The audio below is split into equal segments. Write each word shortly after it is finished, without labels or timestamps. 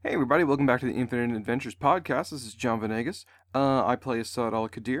Hey everybody, welcome back to the Infinite Adventures podcast. This is John Venegas. I play Asad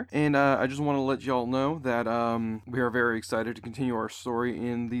Al-Qadir, and I just want to let y'all know that we are very excited to continue our story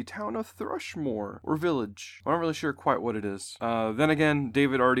in the town of Thrushmoor, or village. I'm not really sure quite what it is. Then again,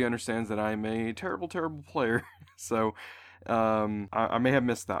 David already understands that I'm a terrible, terrible player, so I may have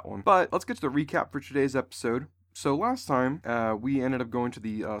missed that one. But let's get to the recap for today's episode. So last time, we ended up going to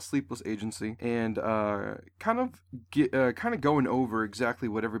the Sleepless Agency and kind of going over exactly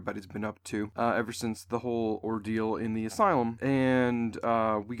what everybody's been up to ever since the whole ordeal in the asylum. And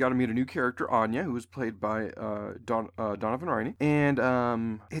we got to meet a new character, Anya, who was played by Donovan Riney.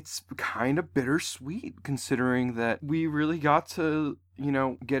 And it's kind of bittersweet considering that we really got to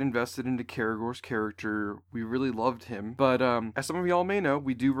get invested into Karagor's character. We really loved him. But as some of y'all may know,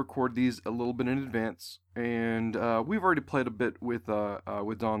 we do record these a little bit in advance. And we've already played a bit with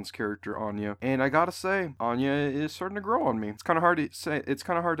Don's character, Anya. And I gotta say, Anya is starting to grow on me. It's kind of hard to say. It's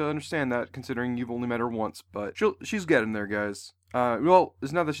kind of hard to understand that considering you've only met her once. But she's getting there, guys. Well,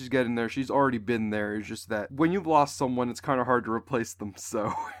 it's not that she's getting there, she's already been there, it's just that when you've lost someone, it's kind of hard to replace them,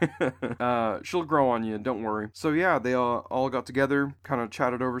 so, she'll grow on you, don't worry. So yeah, they all got together, kind of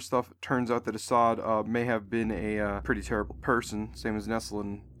chatted over stuff. It turns out that Asad, may have been a, pretty terrible person, same as Nestle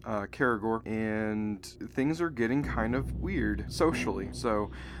and Karagor, and things are getting kind of weird socially.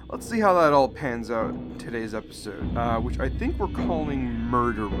 So let's see how that all pans out in today's episode, which I think we're calling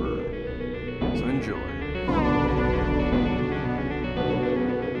Murderer. So enjoy.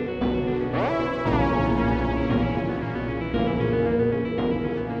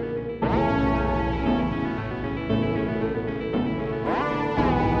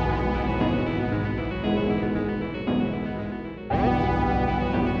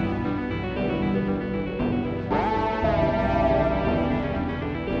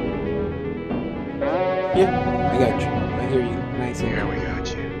 Yeah, I got you. I hear you. Nice. Yeah, we got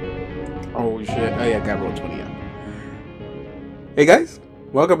you. Oh shit. Oh yeah, got roll 20 up. Hey guys,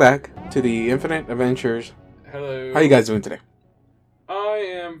 welcome back to the Infinite Adventures. Hello. How you guys doing today?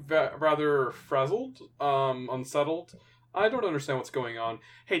 I am rather frazzled, unsettled. I don't understand what's going on.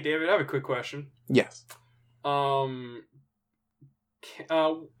 Hey, David, I have a quick question. Yes. If I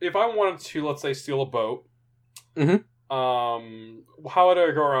wanted to, let's say, steal a boat, how would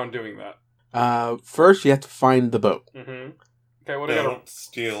I go around doing that? First you have to find the boat. Okay, what do I Don't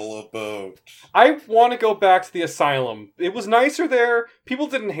steal a boat. I want to go back to the asylum. It was nicer there. People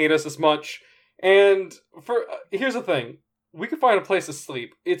didn't hate us as much. And here's the thing. We could find a place to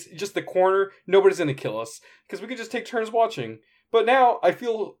sleep. It's just the corner. Nobody's going to kill us. Because we could just take turns watching. But now I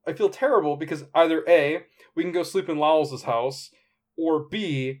feel terrible because either A, we can go sleep in Lowell's house, or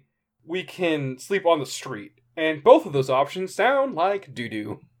B, we can sleep on the street. And both of those options sound like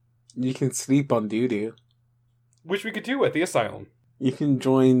doo-doo. You can sleep on doo-doo. Which we could do at the asylum. You can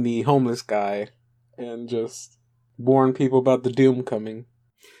join the homeless guy and just warn people about the doom coming.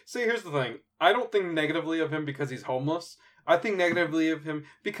 See, here's the thing. I don't think negatively of him because he's homeless. I think negatively of him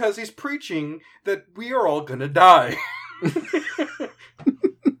because he's preaching that we are all gonna die.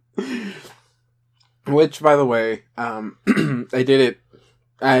 Which, by the way, I did it.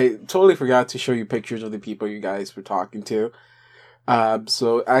 I totally forgot to show you pictures of the people you guys were talking to.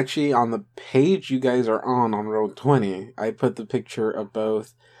 So actually on the page you guys are on row 20, I put the picture of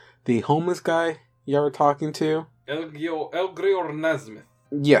both the homeless guy you were talking to. Elgrior Nesmith.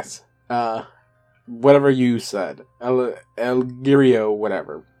 Yes. Whatever you said. Elgirio,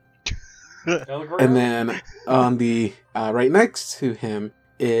 whatever. And then on the, right next to him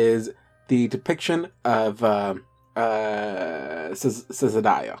is the depiction of,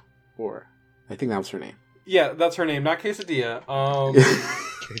 Cezadiah. Or, I think that was her name. Yeah, that's her name, not Quesadilla.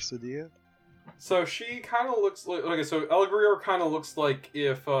 Quesadilla? So she kind of looks like... Okay, so Elgrior kind of looks like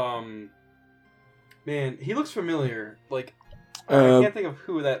if, man, he looks familiar. Like, I can't think of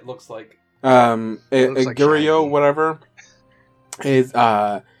who that looks like. Elgirio, whatever, is,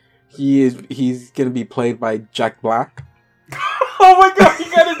 he's gonna be played by Jack Black. Oh my god,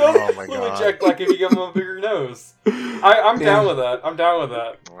 you gotta know Oh my Louis God. Jack Black if you give him a bigger nose. I'm down with that. I'm down with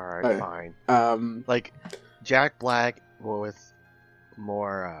that. Alright, fine. Like, Jack Black with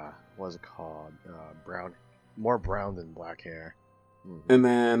more, what's it called? Brown. More brown than black hair. And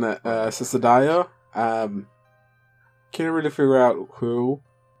then, Cezadiah, can't really figure out who.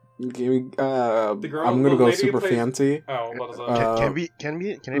 Give me, The girl, I'm gonna the go lady who super plays- fancy. Oh, what is that? Can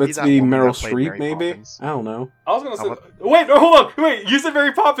it Let's that be woman Meryl that played Streep, Mary maybe? Poppins? I don't know. I was gonna say... How Wait, no, hold on. Wait, you said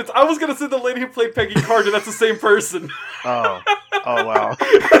Mary Poppins. I was gonna say the lady who played Peggy Carter. That's the same person. Oh, wow.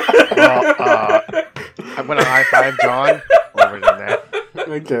 Well, I'm gonna high five John over in that.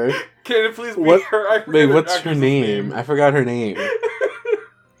 Okay. Can it please be What- her? I forget Wait, her what's her actress's name? I forgot her name.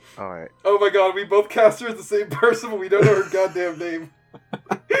 Alright. Oh my god, we both cast her as the same person, but we don't know her goddamn name.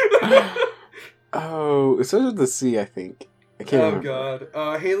 Oh, it starts with the C, I think. I can't Oh remember.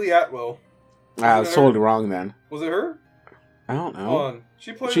 god. Haley Atwell. I Was was it totally her? wrong then. Was it her? I don't Hold know. on.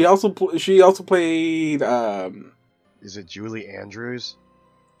 She played. She also played Is it Julie Andrews?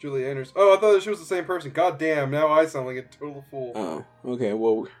 Julie Andrews. Oh, I thought that she was the same person. God damn, now I sound like a total fool. Oh, okay.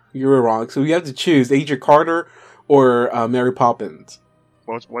 Well, you were wrong. So you have to choose Asia Carter or Mary Poppins.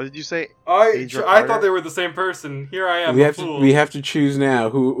 What did you say? I Adria thought Carter? they were the same person. Here I am, we a have fool. to choose now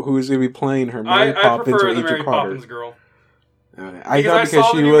who is going to be playing her, Mary I Poppins or prefer the Asia Mary Carter. Poppins girl. Okay. I thought because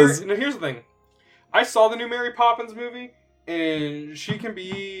saw she the new was. No, here's the thing. I saw the new Mary Poppins movie, and she can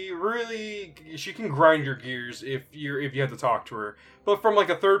be really. She can grind your gears if you have to talk to her. But from like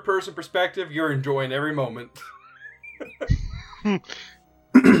a third person perspective, you're enjoying every moment.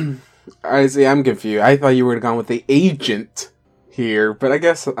 I see. I'm confused. I thought you would have gone with the agent here, but I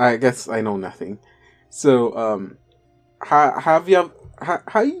guess I know nothing. So, how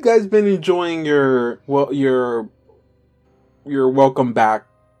you guys been enjoying your welcome back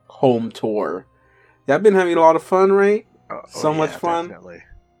home tour? Y'all been having a lot of fun, right? So much fun. Definitely.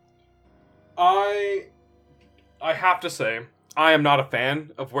 I have to say, I am not a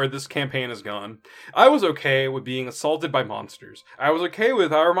fan of where this campaign has gone. I was okay with being assaulted by monsters. I was okay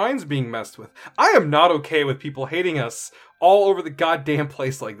with our minds being messed with. I am not okay with people hating us all over the goddamn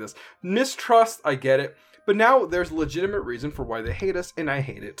place like this. Mistrust, I get it. But now there's a legitimate reason for why they hate us, and I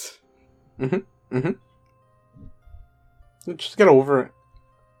hate it. Just get over it.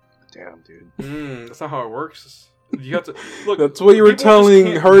 Damn, dude. That's not how it works. You have to look. That's what you were people just telling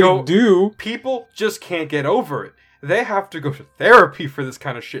can't her go- to do. People just can't get over it. They have to go to therapy for this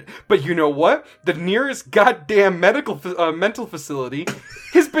kind of shit. But you know what? The nearest goddamn mental facility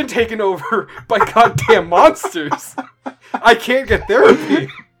has been taken over by goddamn monsters. I can't get therapy.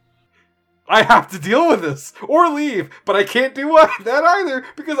 I have to deal with this or leave, but I can't do that either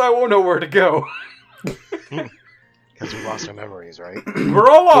because I won't know where to go. Because we lost our memories, right? We're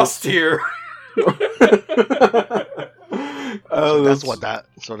all lost here. Oh, That's what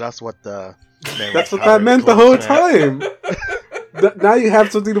the. That's what that meant the whole time. Now you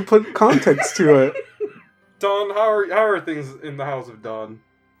have something to put context to it. Don, how are things in the house of Don?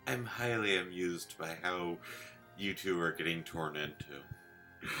 I'm highly amused by how you two are getting torn into.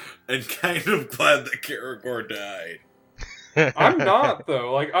 And kind of glad that Karagor died. I'm not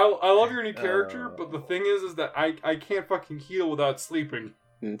though. Like I love your new character, but the thing is that I can't fucking heal without sleeping.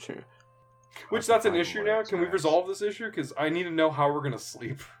 Sure. Which that's an issue now. Can we resolve this issue? Because I need to know how we're gonna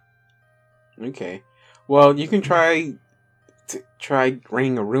sleep. Okay. Well, you can try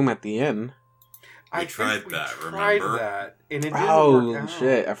renting a room at the inn. We tried we that, tried remember? that, and it didn't Oh work out.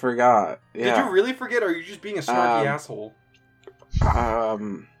 shit! I forgot. Yeah. Did you really forget, or are you just being a snarky asshole? A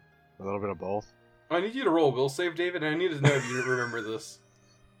little bit of both. I need you to roll a will save, David, and I need to know if you remember this.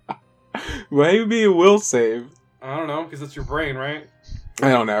 Why would be a will save? I don't know, because it's your brain, right? I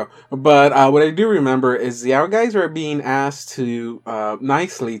don't know, but what I do remember is the our guys are being asked to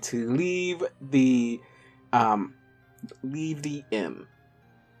nicely to leave the inn.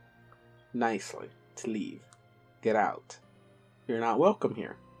 Nicely to leave, get out. You're not welcome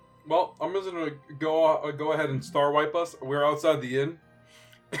here. Well, I'm just gonna go ahead and star wipe us. We're outside the inn.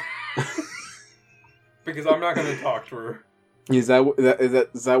 Because I'm not gonna talk to her. Is that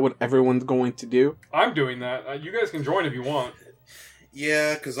what everyone's going to do? I'm doing that. You guys can join if you want.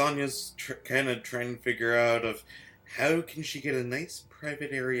 Yeah, because Anya's kind of trying to figure out of how can she get a nice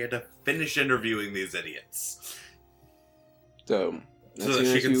private area to finish interviewing these idiots. So that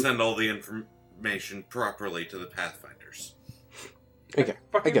she can send all the information properly to the Pathfinders. Okay, I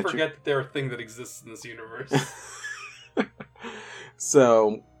fucking get you. forget that they're a thing that exists in this universe.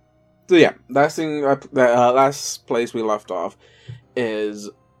 So yeah, last place we left off is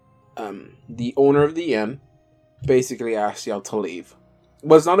the owner of the inn basically asked y'all to leave.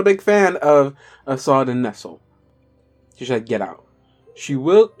 Was not a big fan of Assad and Nestle. She said, "Get out." She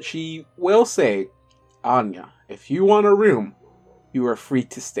will say, "Anya, if you want a room, you are free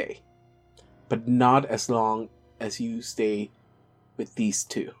to stay, but not as long as you stay with these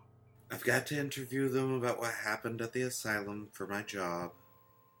two." I've got to interview them about what happened at the asylum for my job.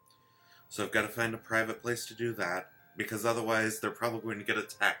 So I've got to find a private place to do that, because otherwise they're probably going to get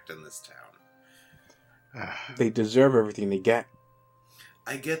attacked in this town. They deserve everything they get.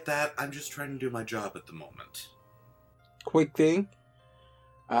 I get that. I'm just trying to do my job at the moment. Quick thing.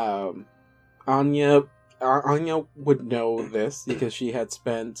 Anya would know this because she had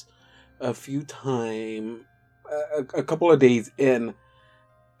spent a couple of days in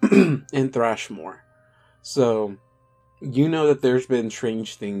Thrashmore. So You know that there's been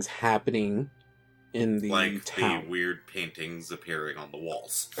strange things happening in the Like town. the weird paintings appearing on the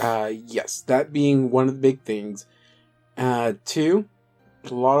walls. Yes, that being one of the big things. Two,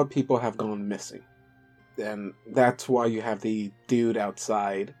 a lot of people have gone missing. And that's why you have the dude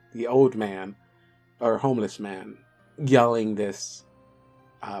outside, the old man, or homeless man, yelling this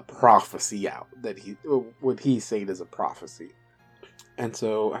prophecy out. That what he's saying is a prophecy. And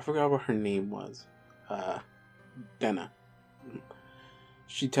so, I forgot what her name was. Denna.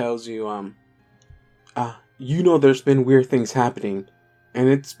 She tells you, you know there's been weird things happening, and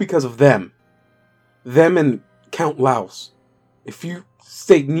it's because of them. Them and Count Laos. If you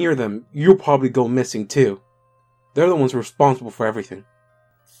stay near them, you'll probably go missing too. They're the ones responsible for everything.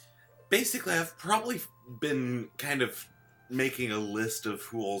 Basically, I've probably been kind of making a list of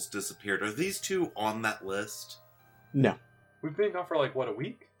who all's disappeared. Are these two on that list? No. We've been gone for like, what, a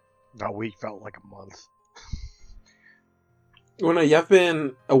week? That week felt like a month. Well, no, you've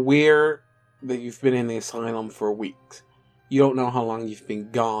been aware that you've been in the asylum for weeks. You don't know how long you've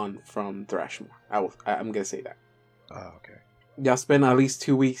been gone from Thrashmore. I'm gonna say that. Oh, okay. Y'all spent at least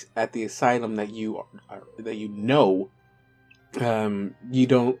 2 weeks at the asylum that you know. You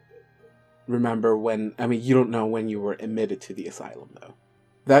don't remember when. I mean, you don't know when you were admitted to the asylum, though.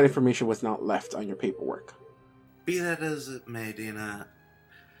 That information was not left on your paperwork. Be that as it may, Dina,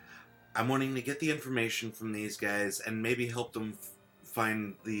 I'm wanting to get the information from these guys and maybe help them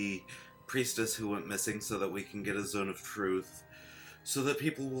find the priestess who went missing so that we can get a zone of truth, so that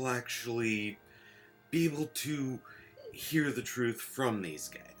people will actually be able to hear the truth from these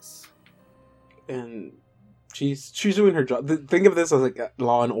guys. And she's doing her job. Think of this as like a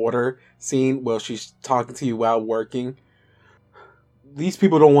Law and Order scene where she's talking to you while working. These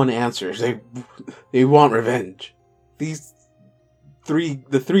people don't want answers. They want revenge. The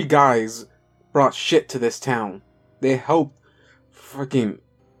three guys brought shit to this town. They helped fucking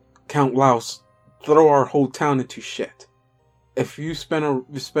Count Laos throw our whole town into shit. If you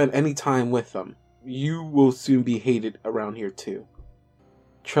spend any time with them, you will soon be hated around here too.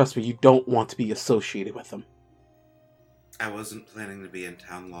 Trust me, you don't want to be associated with them. I wasn't planning to be in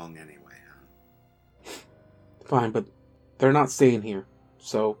town long anyway, huh? Fine, but they're not staying here,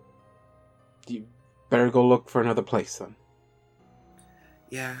 so you better go look for another place then.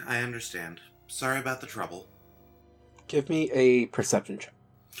 Yeah, I understand. Sorry about the trouble. Give me a perception check.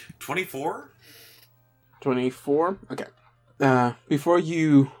 24? 24? Okay. Before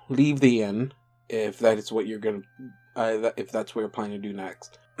you leave the inn, if that is what you're gonna, if that's what you're planning to do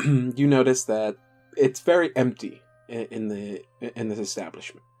next, you notice that it's very empty in this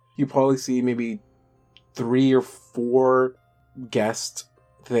establishment. You probably see maybe 3 or 4 guests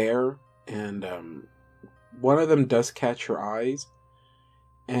there, and one of them does catch your eyes,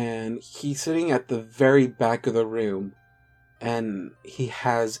 and he's sitting at the very back of the room, and he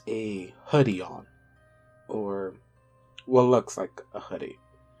has a hoodie on, or what looks like a hoodie.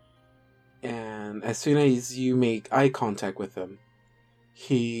 And as soon as you make eye contact with him,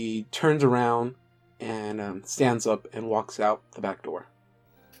 he turns around and stands up and walks out the back door.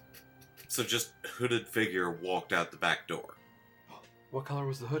 So just hooded figure walked out the back door. What color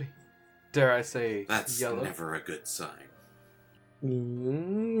was the hoodie? Dare I say That's yellow? never a good sign.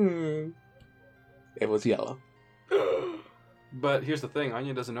 It was yellow. But here's the thing,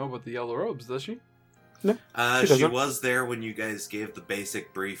 Anya doesn't know about the yellow robes, does she? No, She doesn't. was there when you guys gave the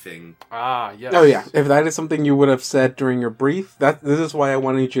basic briefing. Ah, yes. Oh yeah, if that is something you would have said during your brief, this is why I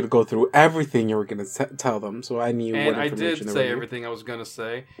wanted you to go through everything you were going to tell them, so I knew And what I information did they say were. everything I was going to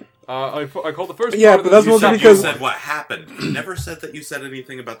say. I called the first Yeah, part but of that's this- mostly You because- said what happened. You never said that you said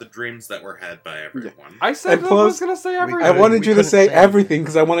anything about the dreams that were had by everyone. I said And I plus, was going to say everything. I wanted We you to couldn't say say everything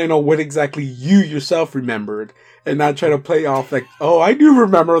because I want to know what exactly you yourself remembered, and not try to play off like, oh, I do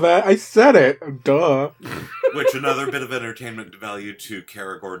remember that. I said it. Duh. Which another bit of entertainment value to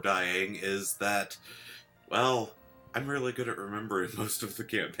Karagor dying is that, well, I'm really good at remembering most of the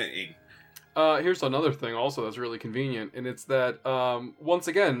campaign. Here's another thing also that's really convenient, and it's that, once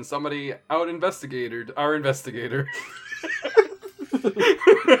again, somebody out-investigated our investigator.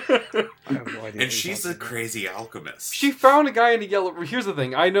 I have no idea. what And you're she's a talking about. crazy alchemist. She found a guy in a yellow... Here's the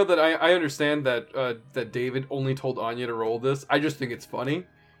thing. I know that I understand that that David only told Anya to roll this. I just think it's funny.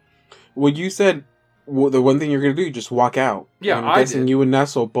 Well, you said the one thing you're going to do, just walk out. Yeah, I'm I guessing did. you and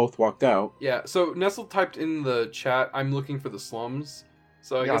Nestle both walked out. Yeah, so Nestle typed in the chat, I'm looking for the slums.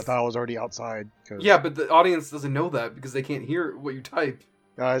 So I Yeah, I guess... thought I was already outside. Yeah, but the audience doesn't know that because they can't hear what you type.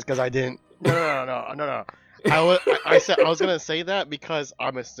 It's because I didn't. No. I said I was gonna say that because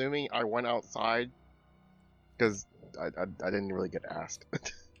I'm assuming I went outside because I didn't really get asked.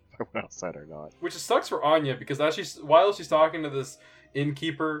 went outside or not. Which sucks for Anya, because while she's talking to this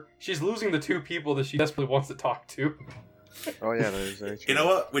innkeeper, she's losing the two people that she desperately wants to talk to. Oh yeah, that is very true. You know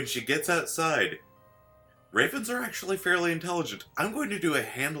what? When she gets outside, ravens are actually fairly intelligent. I'm going to do a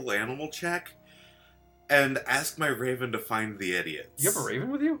handle animal check and ask my raven to find the idiots. You have a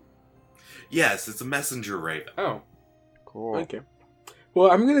raven with you? Yes, it's a messenger raven. Oh. Cool. Okay.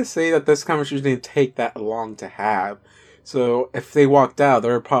 Well, I'm going to say that this conversation didn't take that long to have. So if they walked out,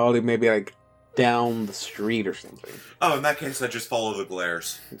 they're probably maybe like down the street or something. Oh, in that case, I just follow the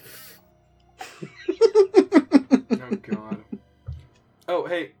glares. Oh, God. Oh,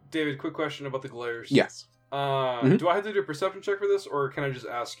 hey, David, quick question about the glares. Yes. Do I have to do a perception check for this, or can I just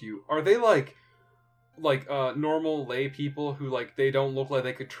ask you? Are they like normal lay people who, like, they don't look like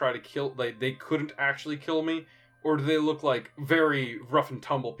they could try to kill, like, they couldn't actually kill me? Or do they look like very rough and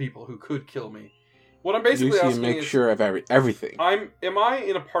tumble people who could kill me? What I'm basically you see asking a mixture of everything. am I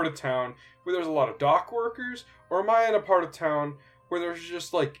in a part of town where there's a lot of dock workers, or am I in a part of town where there's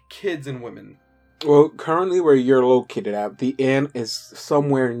just, like, kids and women? Well, currently where you're located at, the inn is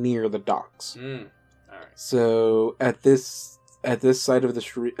somewhere near the docks. Alright. So at this side of the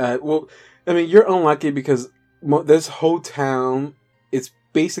street, well, I mean, you're unlucky because this whole town is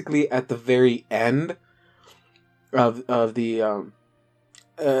basically at the very end of the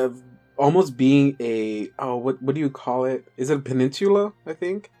almost being a what do you call it? Is it a peninsula? I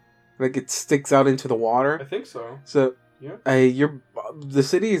think, like it sticks out into the water. I think so. So Yeah. the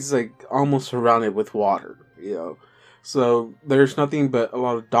city is like almost surrounded with water, you know. So there's nothing but a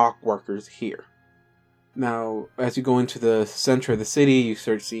lot of dock workers here. Now, as you go into the center of the city, you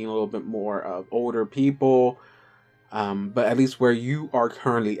start seeing a little bit more of older people. But at least where you are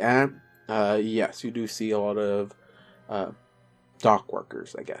currently at, yes, you do see a lot of dock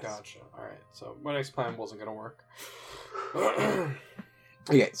workers, I guess. Gotcha. Alright, so my next plan wasn't gonna work.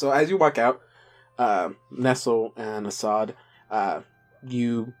 Okay, so as you walk out, Nestle and Assad,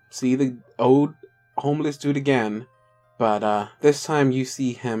 you see the old homeless dude again, but this time you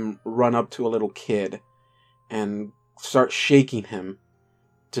see him run up to a little kid and start shaking him,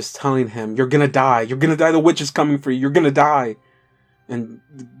 just telling him, "You're gonna die, the witch is coming for you, you're gonna die." And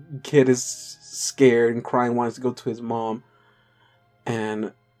the kid is scared and crying, wants to go to his mom,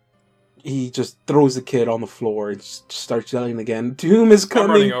 and he just throws the kid on the floor and just starts yelling again, "Doom is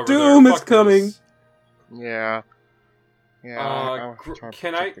coming! Doom is coming!" Yeah. Yeah. I'll try to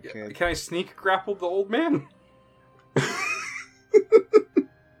Can protect the kid. I sneak grapple the old man?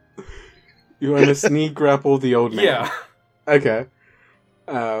 You want to sneak grapple the old man? Yeah. Okay.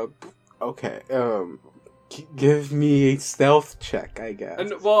 Okay. Give me a stealth check, I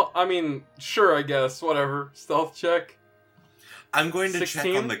guess. Well, I mean, sure, I guess. Whatever. Stealth check. I'm going to 16?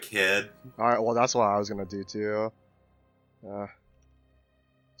 check on the kid. Alright, well, that's what I was gonna do too.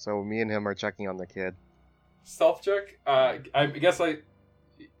 So me and him are checking on the kid. Stealth check. I guess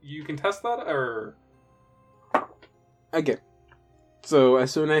you can test that, or Okay. So as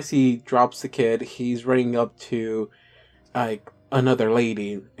soon as he drops the kid, he's running up to like another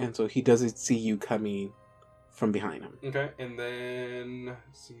lady, and so he doesn't see you coming from behind him. okay, and then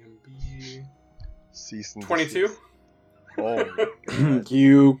CMB Cease and 22. desist. Oh,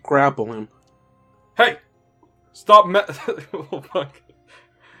 You grapple him. Hey, stop! Oh fuck.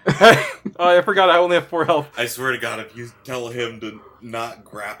 Hey, I forgot. I only have 4 health. I swear to God, if you tell him to not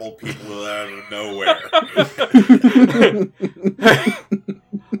grapple people out of nowhere. Hey,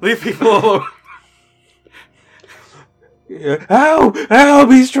 leave people alone. Yeah.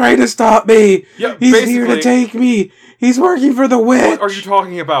 Help! He's trying to stop me! Yeah, He's here to take me! He's working for the witch! What are you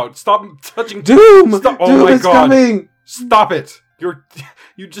talking about? Stop touching. Doom! Stop. Oh Doom my is God. coming! Stop it!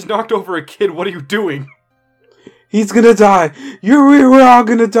 You just knocked over a kid. What are you doing? He's gonna die! We're all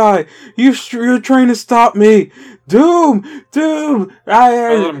gonna die! You're trying to stop me! Doom!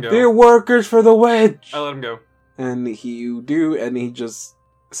 I let him go. They're workers for the witch! I let him go. And you do, and he just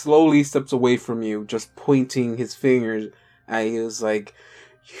slowly steps away from you, just pointing his fingers at you. He's like,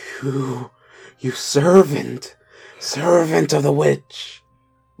 You servant of the witch.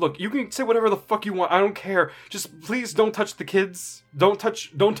 Look, you can say whatever the fuck you want. I don't care. Just please don't touch the kids. Don't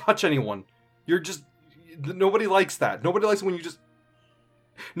touch anyone. You're just nobody likes that. Nobody likes it when you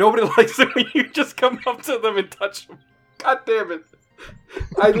just come up to them and touch them. God damn it.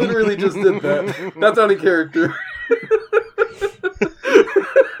 I literally just did that. That's out of character.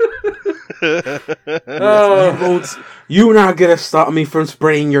 You're not gonna stop me from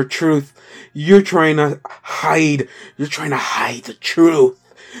spreading your truth. You're trying to hide the truth.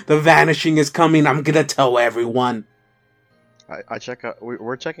 The vanishing is coming. I'm gonna tell everyone. I check.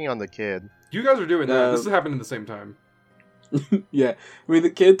 We're checking on the kid. You guys are doing that. This is happening at the same time. Yeah, I mean the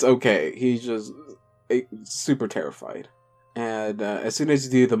kid's okay. He's just super terrified, and as soon as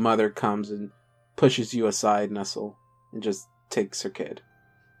you do, the mother comes and pushes you aside, Nestle, and just takes her kid.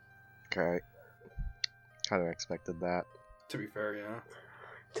 Okay. Kind of expected that. To be fair, yeah.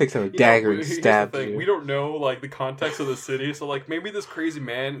 Takes out a dagger and here's the stabs thing. you. We don't know like the context of the city, so like maybe this crazy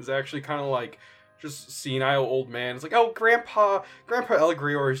man is actually kind of like just senile old man. It's like, oh, Grandpa El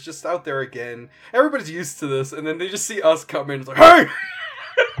Grior is just out there again. Everybody's used to this, and then they just see us come in. It's like, hey.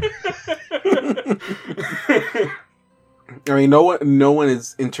 I mean, no one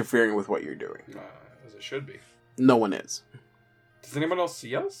is interfering with what you're doing. As it should be. No one is. Does anyone else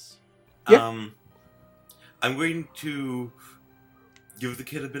see us? Yep. I'm going to give the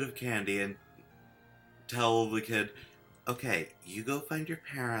kid a bit of candy and tell the kid, okay, you go find your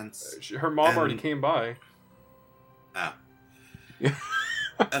parents. Her mom already came by. Ah.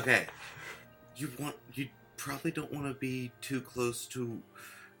 Okay. You probably don't want to be too close to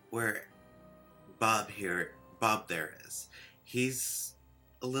where Bob there is. He's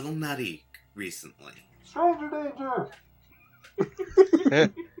a little nutty recently. Stranger danger!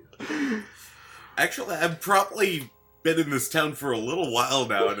 Actually, I've probably been in this town for a little while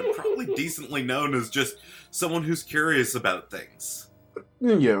now, and I'm probably decently known as just someone who's curious about things.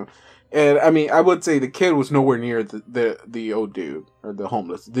 Yeah. And I mean, I would say the kid was nowhere near the old dude or the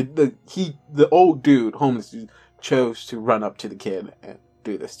homeless. The old dude, homeless dude, chose to run up to the kid and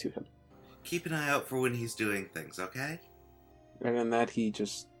do this to him. Keep an eye out for when he's doing things, okay? And then that he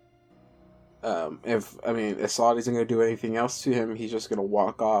just, if Assad isn't going to do anything else to him, he's just going to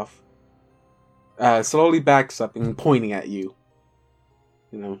walk off. Slowly backs up and pointing at you.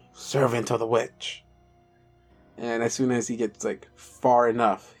 You know, servant of the witch. And as soon as he gets, like, far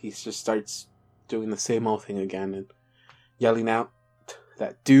enough, he just starts doing the same old thing again and yelling out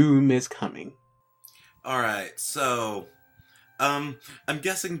that doom is coming. Alright, so, I'm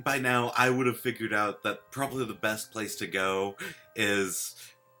guessing by now I would have figured out that probably the best place to go is,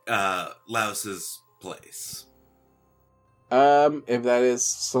 Laos's place. If that is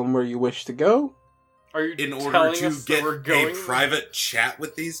somewhere you wish to go? Are you In order telling to us get that we're going a private chat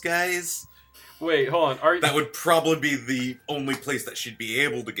with these guys? Wait, hold on. That would probably be the only place that she'd be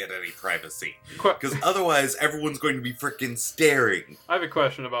able to get any privacy. Because otherwise, everyone's going to be freaking staring. I have a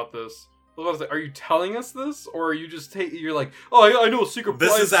question about this. I was about to say, are you telling us this, or are you just you're like, oh, I know a secret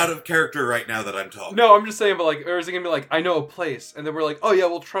place? This is out of character right now that I'm talking. No, I'm just saying, but like, or is it gonna be like, I know a place, and then we're like, oh yeah,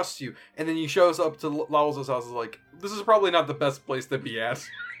 we'll trust you, and then you show us up to Laos' house, is like, this is probably not the best place to be at.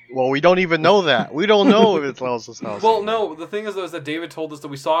 Well, we don't even know that. We don't know if it's Laos' house. Well, no, the thing is though, is that David told us that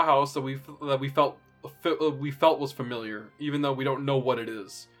we saw a house that we felt was familiar, even though we don't know what it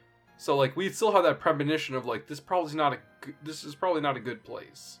is. So like, we still have that premonition of like, this is probably not a good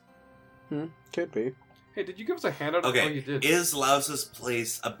place. Could be. Hey, did you give us a handout? Okay, Oh, you did. is Laos's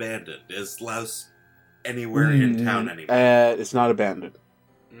place abandoned? Is Laos anywhere in town anymore? It's not abandoned.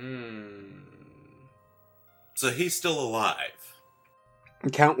 So he's still alive.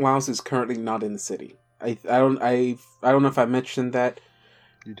 Count Laos is currently not in the city. I don't know if I mentioned that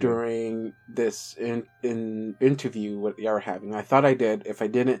during this interview what you are having. I thought I did. If I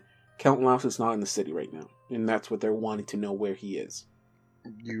didn't, Count Laos is not in the city right now, and that's what they're wanting to know where he is.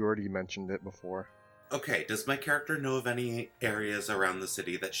 You already mentioned it before. Okay, does my character know of any areas around the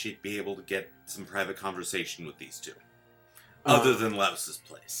city that she'd be able to get some private conversation with these two? Other than Laos's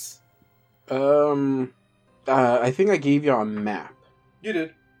place. I think I gave you a map. You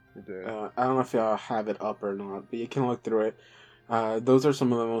did. I don't know if y'all have it up or not, but you can look through it. Those are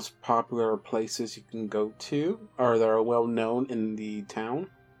some of the most popular places you can go to, or that are well known in the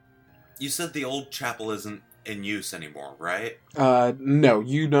town. You said the old chapel isn't in use anymore, right? No,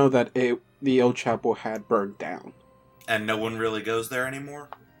 you know that the old chapel had burned down. And no one really goes there anymore?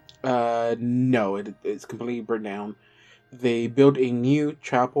 No, it's completely burned down. They built a new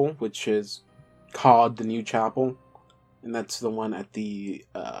chapel, which is called the New Chapel, and that's the one at the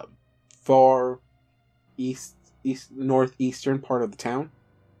far northeastern part of the town.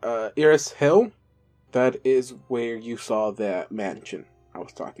 Iris Hill, that is where you saw that mansion I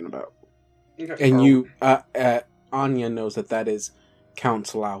was talking about. Okay. And Anya knows that is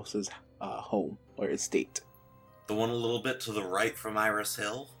Count Laos's home or estate. The one a little bit to the right from Iris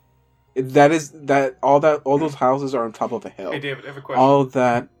Hill? All those houses are on top of a hill. Hey, David, I have a question. All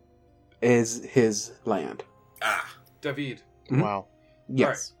that is his land. Ah. David. Mm-hmm. Wow. Yes.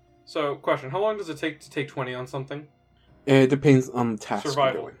 Right. So, question: how long does it take to take 20 on something? It depends on the task.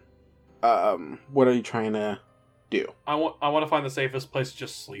 Survival. You're doing. What are you trying to do? I want to find the safest place to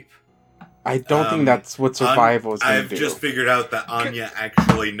just sleep. I don't think that's what survival is going to I've do. just figured out that Anya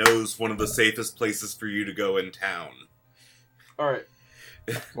actually knows one of the safest places for you to go in town. All right.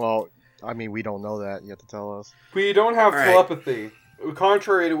 Well, I mean, we don't know that. You have to tell us. We don't have All right. telepathy,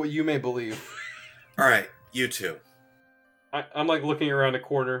 contrary to what you may believe. All right, you two, I'm like looking around a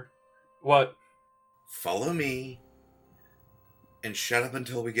corner. What? follow me, and shut up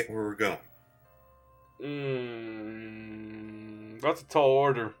until we get where we're going. That's a tall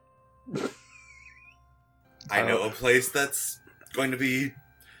order. I know a place that's going to be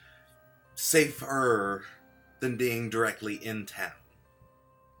safer than being directly in town.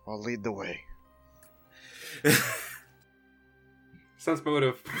 I'll lead the way. Sense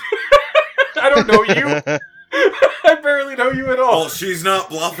motive. I don't know you. I barely know you at all. Well, she's not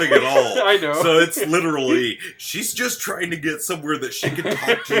bluffing at all. I know. So it's literally, she's just trying to get somewhere that she can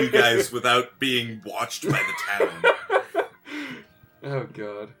talk to you guys without being watched by the town. Oh,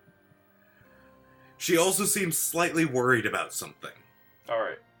 God. She also seems slightly worried about something. All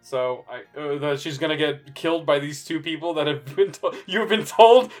right. So that she's gonna get killed by these two people that have been you've been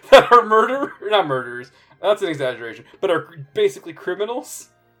told that are not murderers. That's an exaggeration, but are basically criminals.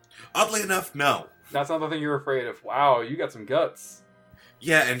 Oddly enough, no. That's not the thing you're afraid of. Wow, you got some guts.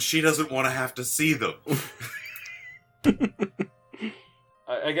 Yeah, and she doesn't want to have to see them.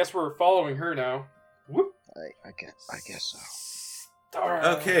 I guess we're following her now. Whoop. I guess so.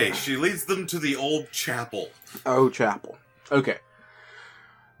 Okay, she leads them to the old chapel. Oh, chapel. Okay.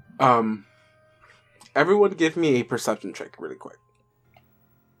 Everyone give me a perception check really quick.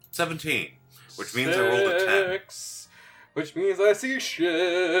 17, which means I rolled a 10. 6, which means I see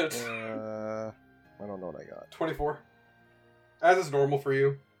shit. I don't know what I got. 24. As is normal for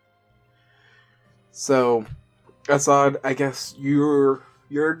you. So, Assad, I guess you're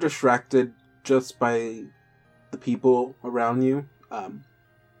distracted just by the people around you.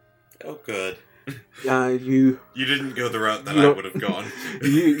 Oh, good. You didn't go the route that You I don't- would have gone.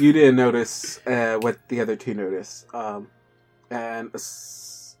 you didn't notice what the other two noticed. And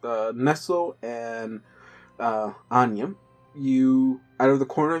Nestle and Anya, you out of the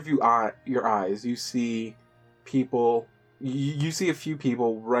corner of your eyes, you see people. You see a few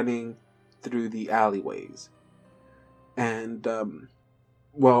people running through the alleyways, and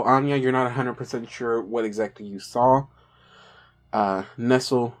well, Anya, you're not 100% sure what exactly you saw.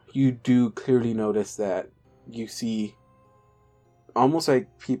 Nestle, you do clearly notice that you see almost like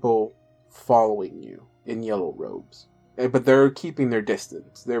people following you in yellow robes. But they're keeping their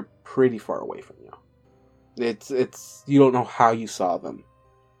distance. They're pretty far away from you. It's you don't know how you saw them.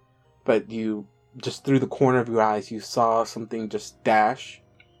 But you just through the corner of your eyes you saw something just dash.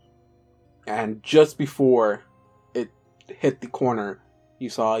 And just before it hit the corner, you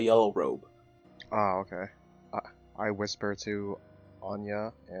saw a yellow robe. Oh, okay. I whisper to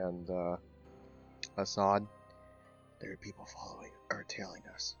Anya and Assad. There are people following or tailing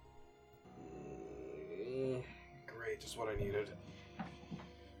us. Great, just what I needed.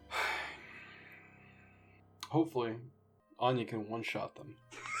 Hopefully, Anya can one-shot them.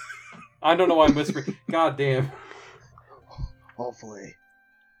 I don't know why I'm whispering. God damn. Hopefully,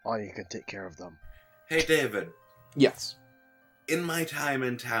 Anya can take care of them. Hey, David. Yes. In my time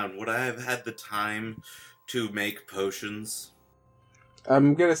in town, would I have had the time to make potions?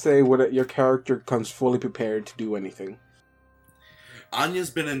 I'm gonna say your character comes fully prepared to do anything. Anya's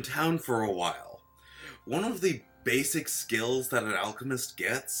been in town for a while. One of the basic skills that an alchemist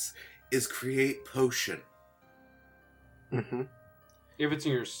gets is create potion. Mm-hmm. If it's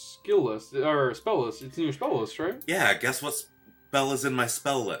in your skill list, or spell list, it's in your spell list, right? Yeah, guess what spell is in my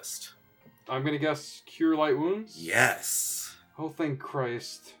spell list? I'm gonna guess Cure Light Wounds? Yes. Oh, thank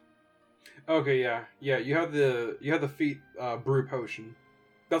Christ. Okay, yeah. You have the feat brew potion.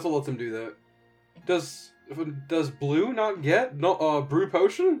 That's what lets him do that. Does Blue not get brew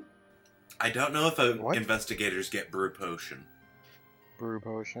potion? I don't know if What? investigators get brew potion. Brew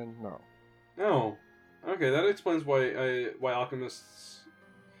potion? No. No. Okay, that explains why alchemists.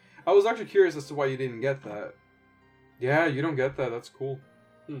 I was actually curious as to why you didn't get that. Yeah, you don't get that. That's cool.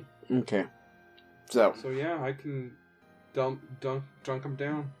 Okay. So yeah, I can dunk them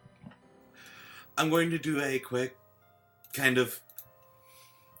down. I'm going to do a quick kind of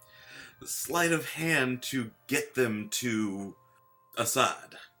sleight of hand to get them to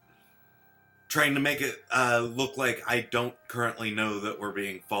Assad. Trying to make it look like I don't currently know that we're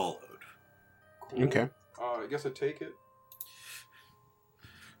being followed. Cool. Okay. I guess I take it.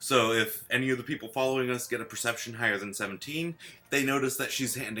 So if any of the people following us get a perception higher than 17, they notice that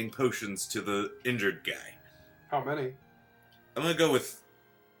she's handing potions to the injured guy. How many? I'm gonna go with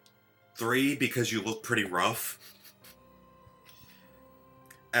 3 because you look pretty rough.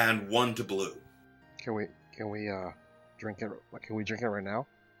 And 1 to Blue. Can we drink it? Can we drink it right now?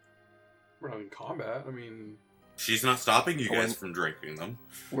 We're not in combat. I mean, She's not stopping you Oh, guys and- from drinking them.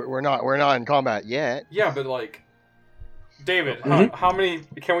 We're not in combat yet. Yeah, but like, David, Mhm. how many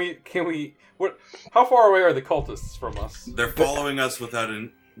can we? What? How far away are the cultists from us? They're following us without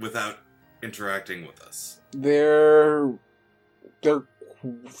interacting with us. They're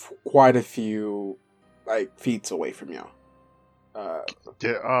quite a few feet away from you.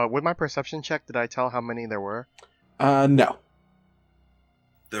 With my perception check, did I tell how many there were? No.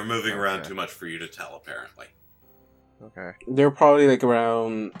 They're moving around Okay. too much for you to tell, apparently. Okay. They're probably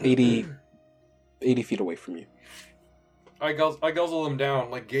around 80 feet away from you. I guzzle them down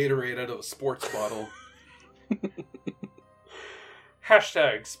like Gatorade out of a sports bottle.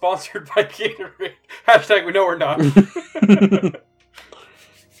 Hashtag sponsored by Gatorade. Hashtag we know we're not.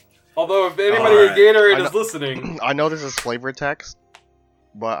 Although if anybody Alright. at Gatorade I is listening, I know this is flavor text,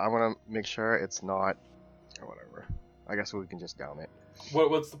 but I want to make sure it's not. Or whatever. I guess we can just down it.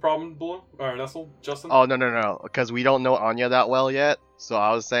 what's the problem, Blue? Or Nestle? Justin? Oh no, because we don't know Anya that well yet. So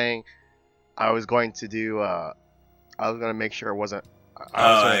I was saying, I was going to do. I was gonna make sure it wasn't.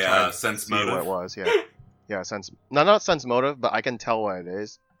 I was gonna try and sense see what motive. it was. Yeah, yeah, sense. No, not sense motive, but I can tell what it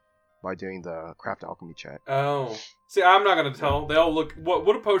is by doing the craft alchemy check. Oh. See, I'm not gonna tell. They all look. What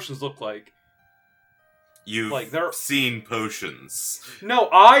do potions look like? You've Like, they're- seen potions. No,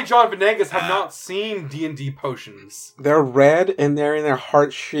 I, John Venegas, have Ah. not seen D&D potions. They're red and they're in a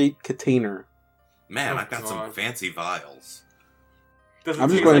heart-shaped container. Man, Oh, I've got some God. fancy vials. Does it I'm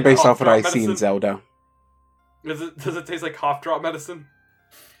just taste going like based cough off what drop I've seen in medicine? Zelda. Does it taste like cough drop medicine?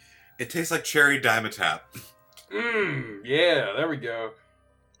 It tastes like cherry Dimetap. Yeah, there we go.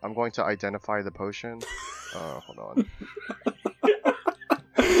 I'm going to identify the potion. Hold on.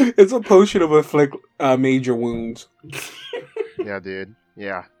 It's a potion of inflict major wounds. Yeah, dude.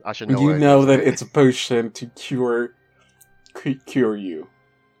 Yeah, I should know. You what it know is, that right? it's a potion to cure you.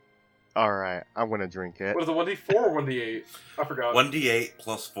 All right. I'm gonna drink it. What is it, 1d4 or 1d8? I forgot. 1d8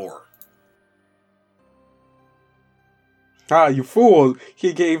 plus 4. Ah, you fool!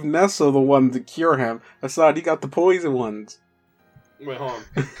 He gave Nessa the one to cure him. Assad, he got the poison ones. Wait, hold on.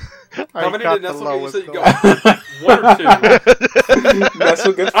 I How many got did the Nestle get? You lowest said you goal. got one or two.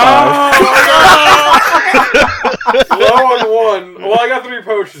 Nessa gets 5. Oh, low on one. Well, I got 3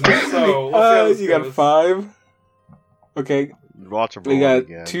 potions, so let's see how this You got goes. 5. Okay, Watch a we roll got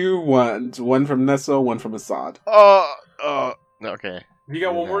again. 2 ones. One from Nessa, one from Assad. Okay. You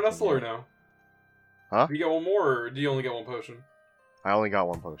got one Do more, that Nestle, or again. no? Huh? You got one more, or do you only get one potion? I only got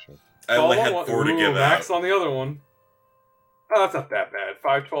one potion. I only Well, had one- 4 to Ooh, give Max out. on the other one. Oh, that's not that bad.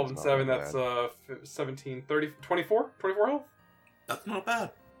 5, 12, and That's 7, not that's that 17, 30, 24? 24 health? That's not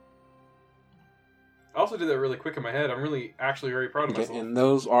bad. I also did that really quick in my head. I'm really, actually very proud of Okay, myself. and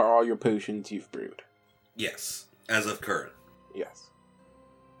those are all your potions you've brewed. Yes, as of current. Yes.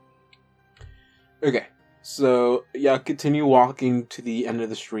 Okay, so yeah, continue walking to the end of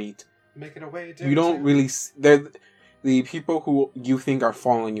the street. Making a way, You don't really. The people who you think are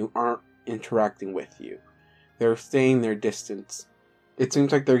following you aren't interacting with you. They're staying their distance. It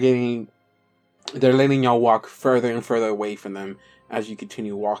seems like they're letting y'all walk further and further away from them as you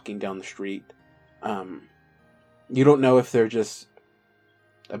continue walking down the street. You don't know if they're just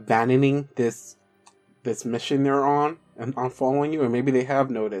abandoning this mission they're on and on following you, or maybe they have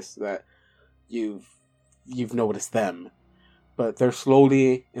noticed that you've noticed them, but they're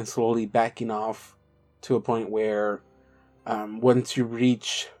slowly backing off to a point where once you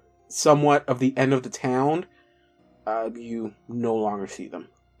reach somewhat of the end of the town, you no longer see them.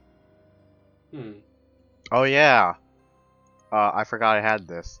 Oh yeah. I forgot I had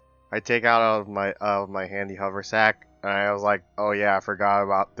this. I take out of my handy hover sack, and I was like, "Oh yeah, I forgot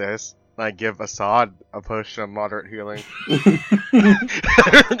about this." And I give Assad a potion of moderate healing.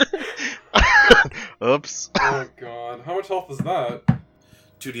 Oops. Oh god, how much health is that?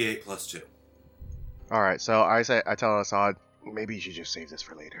 2d8 plus 2. All right, so I tell Assad, maybe you should just save this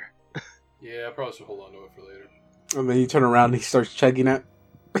for later. Yeah, I probably should hold on to it for later. And then you turn around and he starts checking it.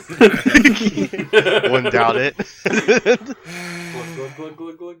 Wouldn't doubt it. Glug, glug, glug,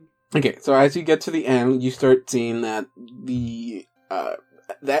 glug, glug. Okay, so as you get to the end, you start seeing that the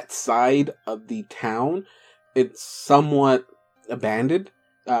that side of the town, it's somewhat abandoned.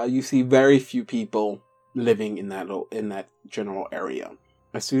 You see very few people living in that general area.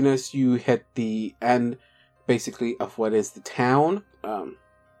 As soon as you hit the end, basically, of what is the town,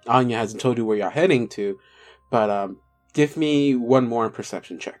 Anya hasn't told you where you're heading to, but give me one more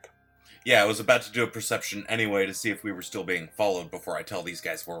perception check. Yeah, I was about to do a perception anyway to see if we were still being followed before I tell these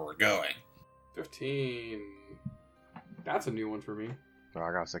guys where we're going. 15. That's a new one for me. Oh,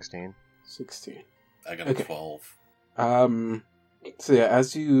 I got 16. 16. I got Okay. a 12. So yeah,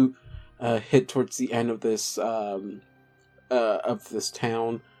 as you hit towards the end of this town,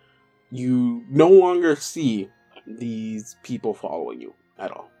 you no longer see these people following you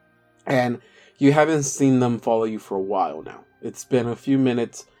at all. And you haven't seen them follow you for a while now. It's been a few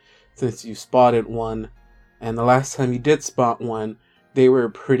minutes since you spotted one, and the last time you did spot one, they were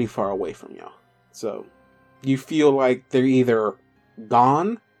pretty far away from you. So, you feel like they're either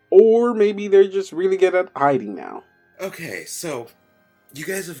gone, or maybe they're just really good at hiding now. Okay, so you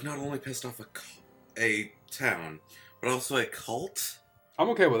guys have not only pissed off a town, but also a cult? I'm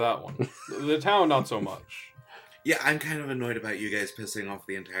okay with that one. The town, not so much. Yeah, I'm kind of annoyed about you guys pissing off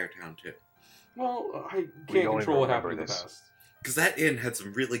the entire town, too. Well, I We can't don't control what even happened in the remember this. past. Because that inn had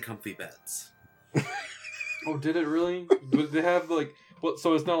some really comfy beds. Oh, did it really? Did they have, like... Well,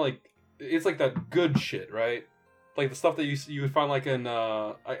 so it's not like... It's like that good shit, right? Like the stuff that you would find like in...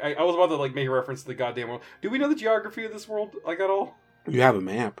 I was about to like make a reference to the goddamn world. Do we know the geography of this world, like, at all? You have a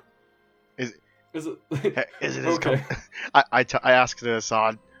map. Is it... Is it as Okay. I asked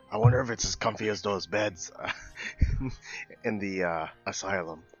Assad, I wonder if it's as comfy as those beds in the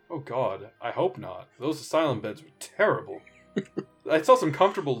asylum. Oh god, I hope not. Those asylum beds were terrible. I saw some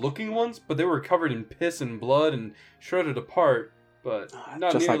comfortable looking ones, but they were covered in piss and blood and shredded apart, but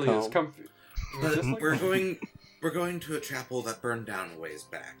not Just like nearly as home. comfy. But Just like we're home. going to a chapel that burned down a ways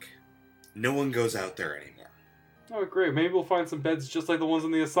back. No one goes out there anymore. Oh great, maybe we'll find some beds just like the ones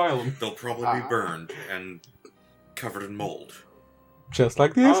in the asylum. They'll probably be burned and covered in mold. Just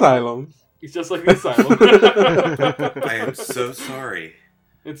like the asylum. It's just like the asylum. I am so sorry.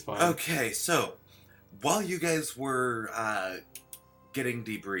 It's fine. Okay, so while you guys were getting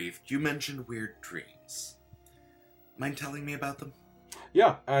debriefed, you mentioned weird dreams. Mind telling me about them?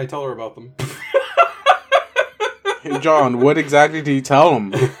 Yeah, I tell her about them. Hey, John, what exactly do you tell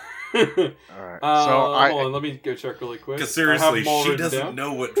them? Alright, so hold on, let me go check really quick. Because I have seriously, them all she written doesn't down.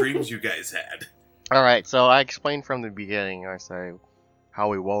 know what dreams you guys had. Alright, so I explained from the beginning, I say how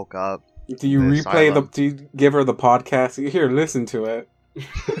we woke up. Do you The replay asylum. do you give her the podcast? Here, listen to it.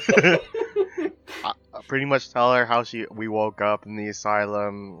 I pretty much tell her how we woke up in the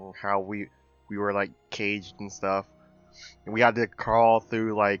asylum, how we were like caged and stuff. And we had to crawl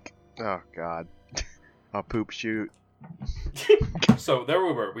through like, oh god, a poop chute. So there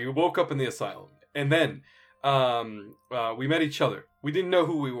we were. We woke up in the asylum, and then we met each other. We didn't know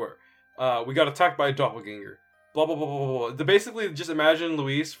who we were. We got attacked by a doppelganger. Blah blah blah blah blah. Basically, just imagine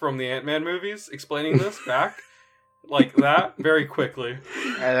Luis from the Ant-Man movies explaining this back like that very quickly,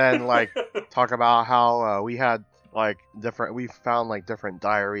 And then like talk about how we had like we found like different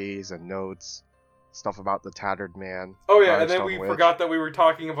diaries and notes, stuff about the tattered man. Oh yeah, and then Firestone we Witch. forgot that we were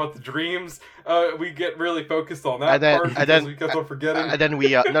talking about the dreams. We get really focused on that And then- part and because then- we kept on forgetting. And then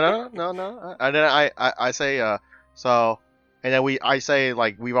we no. And then I say so. And then I say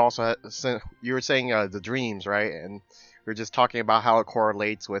like we've also you were saying the dreams, right? And we are just talking about how it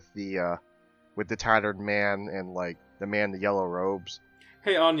correlates with the tattered man and like the man in the yellow robes.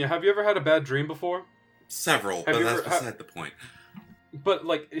 Hey Anya, have you ever had a bad dream before? Several, Have but you that's ever- beside the point. But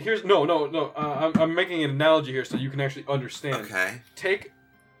like, here's no. I'm making an analogy here so you can actually understand. Okay. Take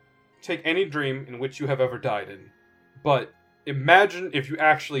any dream in which you have ever died in, but imagine if you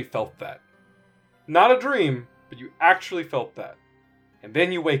actually felt that. Not a dream, but you actually felt that. And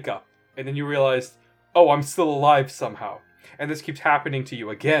then you wake up, and then you realize, oh, I'm still alive somehow. And this keeps happening to you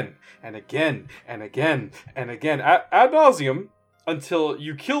again, and again, and again, and again, ad nauseum, until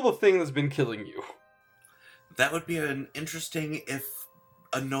you kill the thing that's been killing you. That would be an interesting, if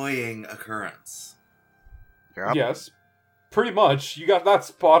annoying, occurrence. Yep. Yes, pretty much. You got that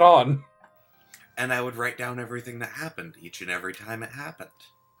spot on. And I would write down everything that happened each and every time it happened.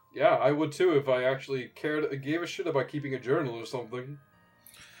 Yeah, I would too if I actually gave a shit about keeping a journal or something.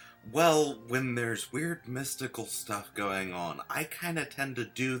 Well, when there's weird mystical stuff going on, I kind of tend to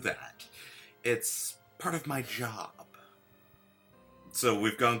do that. It's part of my job. So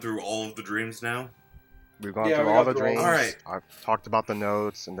we've gone through all of the dreams now? We've gone Yeah, through we all got the through all dreams. of them. Alright. I've talked about the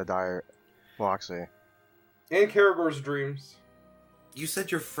notes and the diary. Well, actually, And Karagor's dreams. You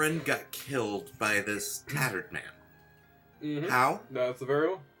said your friend got killed by this tattered man. Mm-hmm. How? That's the very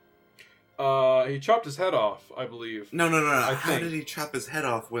one. He chopped his head off, I believe. No. I How think. did he chop his head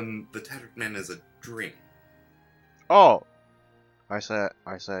off when the tattered man is a dream? oh, I say,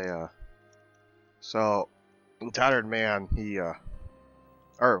 so the tattered man, it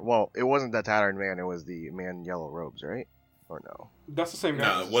wasn't the tattered man, it was the man in yellow robes, right? Or no? That's the same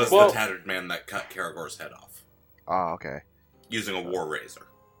guy. No, it was Well, the tattered man that cut Karagor's head off. Oh, okay. Using a war razor.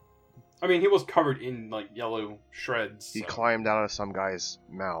 I mean, he was covered in, like, yellow shreds. He so. climbed out of some guy's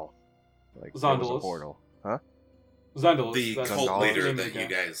mouth. Like, it was a Zondulus. portal. Huh? Zandalus. The that's cult Zandalus. leader the name that of the you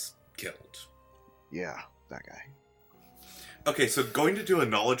guy. guys killed. Yeah, that guy. Okay, so going to do a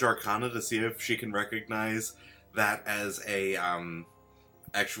knowledge arcana to see if she can recognize that as a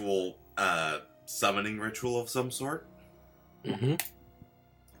actual summoning ritual of some sort. Mm-hmm.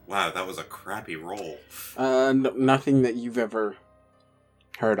 Wow, that was a crappy roll. Nothing that you've ever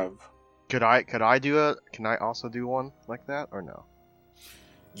heard of. Can I also do one like that or no?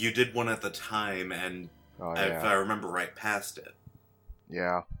 You did one at the time, and Oh if yeah. I remember right, passed it.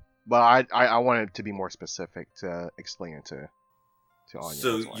 Yeah. But I wanted to be more specific to explain it to Anya.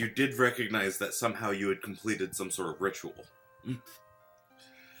 So that's why. you did recognize that somehow you had completed some sort of ritual.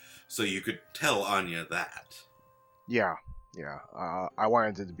 So you could tell Anya that. Yeah. I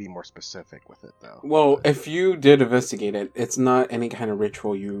wanted to be more specific with it though. Well, if you did investigate it, it's not any kind of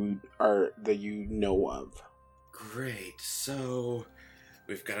ritual that you know of. Great. So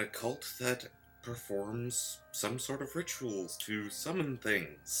we've got a cult that performs some sort of rituals to summon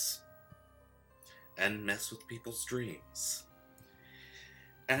things and mess with people's dreams.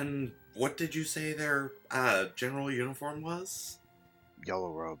 And what did you say their general uniform was?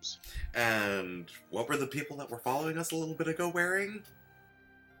 Yellow robes. And what were the people that were following us a little bit ago wearing?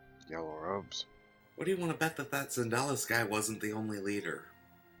 Yellow robes. What do you want to bet that Zandalis guy wasn't the only leader?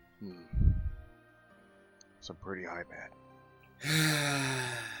 It's a pretty high bet.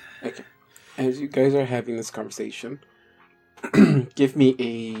 Okay. As you guys are having this conversation, give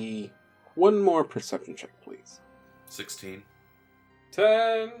me one more perception check, please. 16.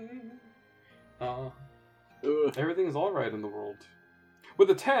 10. Ugh. Everything's alright in the world. With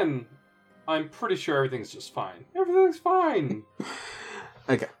a 10, I'm pretty sure everything's just fine. Everything's fine!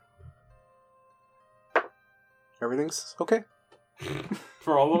 Okay. Everything's okay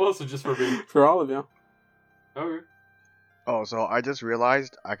For all of us, or just for me? for all of you. Okay. Oh, so I just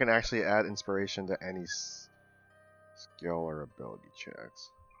realized I can actually add inspiration to any skill or ability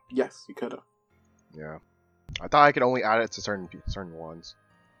checks. Yes, you could have. Yeah. I thought I could only add it to certain ones.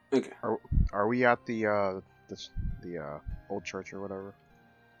 Okay. Are we at the old church or whatever?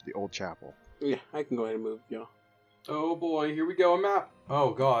 The old chapel. Yeah, I can go ahead and move you. Oh boy, here we go, a map.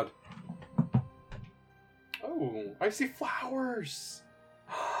 Oh god. Oh, I see flowers!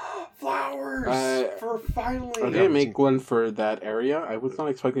 Flowers! For finally! Okay, make one for that area. I was not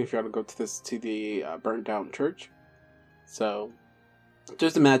expecting if you had to go to the burnt down church. So,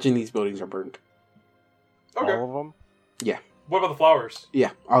 just imagine these buildings are burnt. Okay. All of them? What about the flowers?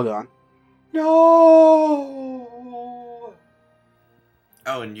 Yeah, all gone. No!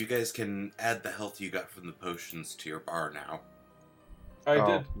 Oh, and you guys can add the health you got from the potions to your bar now. I Oh,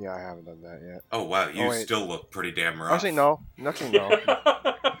 did. Yeah, I haven't done that yet. Oh, wow, you wait. still look pretty damn rough. Actually, no. Nothing, no.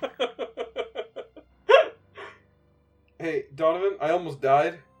 Hey, Donovan, I almost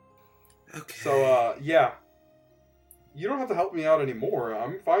died. Okay. So, yeah. You don't have to help me out anymore.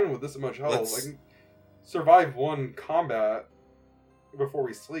 I'm fine with this much health. Let's- I can survive one combat before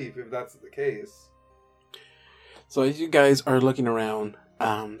we sleep, if that's the case. So as you guys are looking around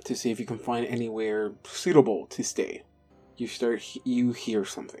to see if you can find anywhere suitable to stay, you hear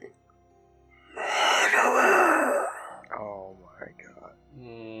something. Murderer! Oh my god.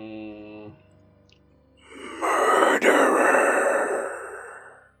 Murderer!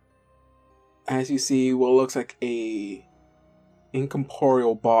 As you see what looks like a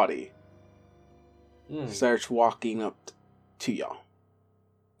incorporeal body starts walking up to y'all.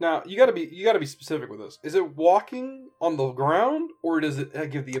 Now you gotta be specific with this. Is it walking on the ground, or does it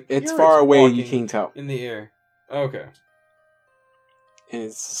give the appearance? It's far of away, you walking can't tell. in the air? Okay. And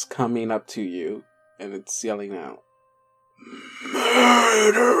it's coming up to you, and it's yelling out,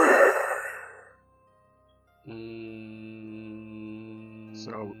 "Murderer!"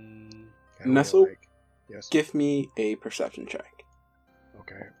 So- Nestle? Yes. Give me a perception check.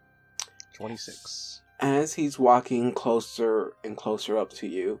 Okay. 26. As he's walking closer and closer up to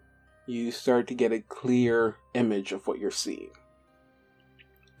you, you start to get a clear image of what you're seeing.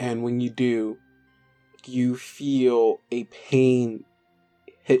 And when you do, you feel a pain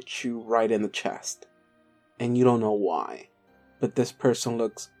hit you right in the chest. And you don't know why. But this person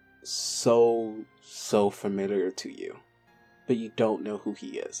looks so familiar to you. But you don't know who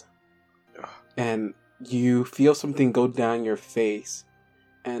he is. Ugh. And you feel something go down your face.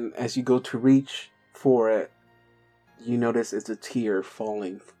 And as you go to reach for it, you notice it's a tear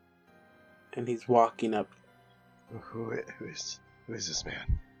falling. And he's walking up. Who is this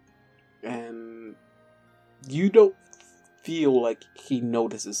man? And you don't feel like he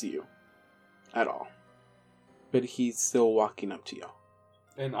notices you at all. But he's still walking up to you.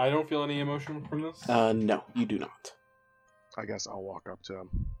 And I don't feel any emotion from this? No, you do not. I guess I'll walk up to him.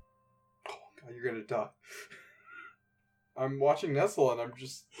 Oh god, you're gonna die. I'm watching Nestle and I'm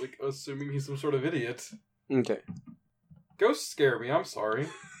just like assuming he's some sort of idiot. Okay. Ghosts scare me. I'm sorry.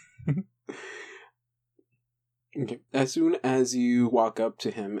 Okay. As soon as you walk up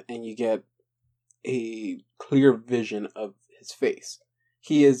to him and you get a clear vision of his face,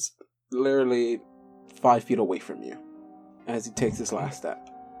 he is literally 5 feet away from you as he takes his last step.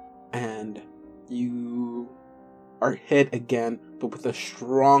 And you are hit again, but with a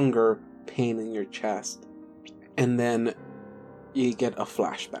stronger pain in your chest. And then you get a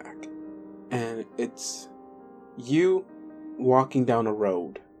flashback. And it's you walking down a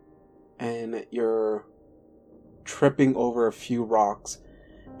road. And you're tripping over a few rocks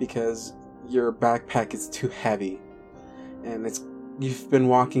because your backpack is too heavy. And you've been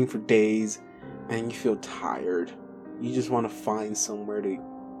walking for days and you feel tired. You just want to find somewhere to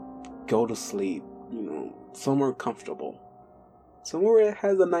go to sleep, somewhere comfortable. Somewhere that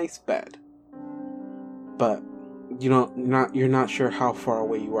has a nice bed. But you're not sure how far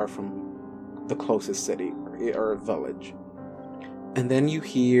away you are from the closest city or village. And then you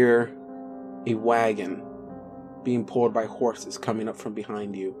hear a wagon being pulled by horses coming up from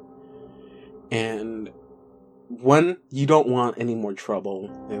behind you. And one, you don't want any more trouble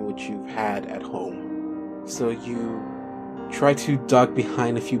than what you've had at home. So you try to duck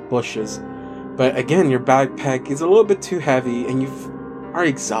behind a few bushes. But again, your backpack is a little bit too heavy and you are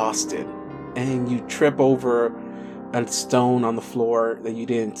exhausted. And you trip over a stone on the floor that you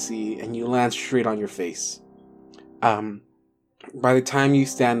didn't see and you land straight on your face. By the time you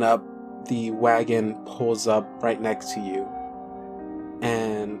stand up, the wagon pulls up right next to you.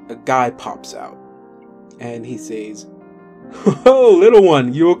 And a guy pops out. And he says, "Oh, little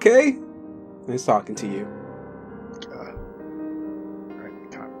one, you okay?" And he's talking to you.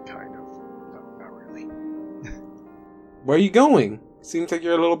 Kind of. Not really. Where are you going? Seems like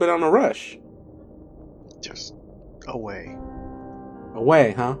you're a little bit on a rush. Just away.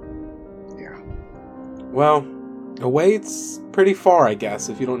 Away, huh? Yeah. Well, away it's pretty far, I guess,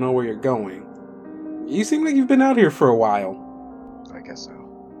 if you don't know where you're going. You seem like you've been out here for a while. I guess so.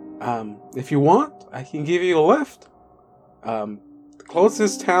 If you want, I can give you a lift. The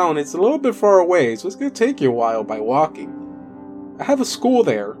closest town, it's a little bit far away, so it's gonna take you a while by walking. I have a school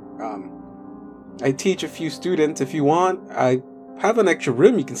there. I teach a few students. If you want, I have an extra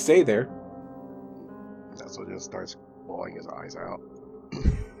room, you can stay there. Nestle just starts bawling his eyes out.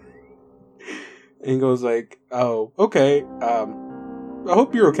 And he goes like, "Oh, okay. I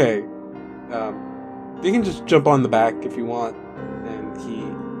hope you're okay. You can just jump on the back if you want." And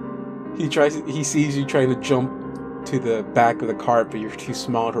he sees you trying to jump to the back of the cart, but you're too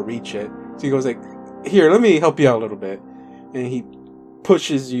small to reach it. So he goes like, "Here, let me help you out a little bit." And he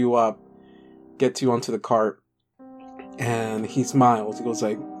pushes you up, gets you onto the cart, and he smiles. He goes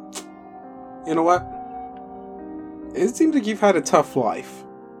like, "You know what? It seems like you've had a tough life,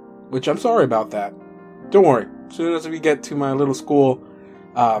 which I'm sorry about that. Don't worry. As soon as we get to my little school,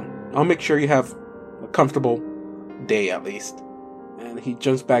 I'll make sure you have a comfortable day at least." And he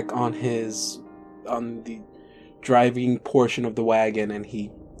jumps back on the driving portion of the wagon and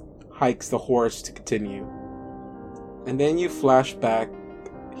he hikes the horse to continue. And then you flash back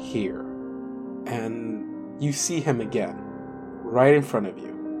here and you see him again, right in front of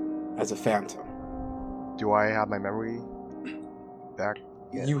you, as a phantom. Do I have my memory back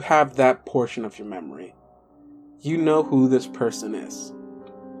yet? You have that portion of your memory. You know who this person is.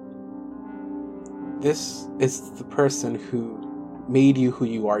 This is the person who made you who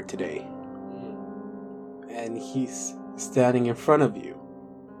you are today. And he's standing in front of you.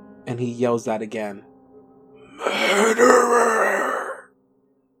 And he yells that again. "Murderer!"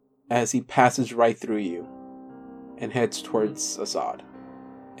 As he passes right through you and heads towards Assad.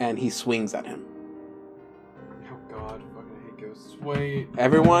 And he swings at him. Oh god, fucking hate ghosts. Wait.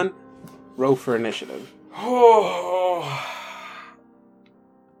 Everyone, roll for initiative. Oh,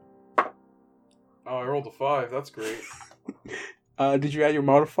 I rolled a 5. That's great. Did you add your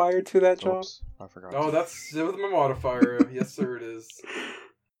modifier to that, John? Oops, I forgot. Oh, that's with my modifier. Yes, sir, it is.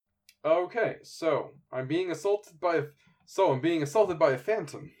 Okay, so I'm being assaulted by a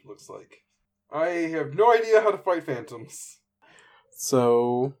phantom. Looks like I have no idea how to fight phantoms.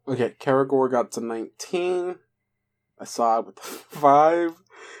 So, okay, Karagor got to 19, Assad with a 5,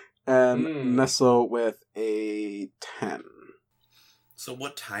 and Nestle with a 10. So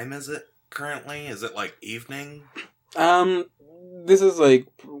what time is it currently? Is it like evening? This is like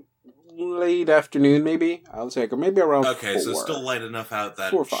late afternoon, maybe. I would say, or maybe around 4. Okay, so still light enough out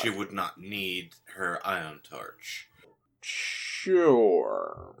that 4 or 5. she would not need her ion torch.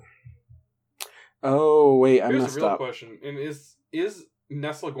 Sure. Oh wait, I Here's messed a real up. question: and is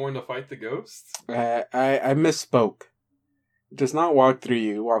Nestle going to fight the ghost? I misspoke. does not walk through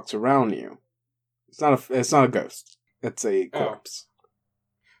you, walks around you. It's not a ghost. It's a corpse.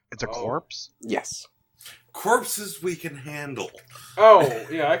 It's a corpse? Yes. Corpses we can handle. Oh,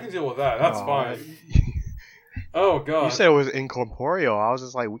 yeah, I can deal with that. That's Oh, fine. Oh, God. You said it was incorporeal. I was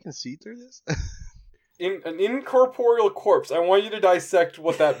just like, we can see through this? An incorporeal corpse. I want you to dissect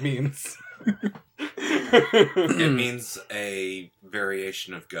what that means. It means a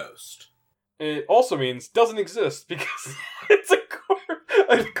variation of ghost. It also means doesn't exist because it's a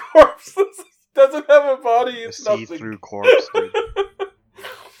corpse doesn't have a body. A It's nothing. see-through corpse, dude.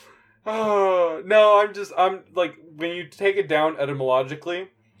 Oh, no, I'm like, when you take it down etymologically,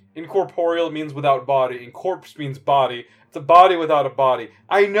 incorporeal means without body, and corpse means body. It's a body without a body.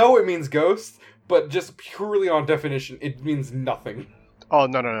 I know it means ghost, but just purely on definition, it means nothing. Oh,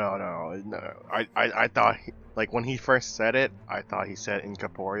 no. I thought, like, when he first said it, I thought he said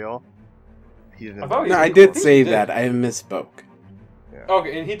incorporeal. He didn't. I thought he No, said I did corpse. say He did. that. I misspoke.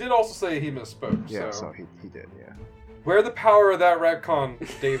 Okay, and he did also say he misspoke, Yeah, so... so he did, yeah. Where the power of that retcon,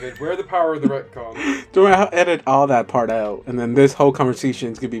 David? Where the power of the retcon? Don't worry, I'll edit all that part out, and then this whole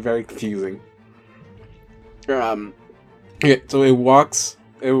conversation is gonna be very confusing. Okay, so it walks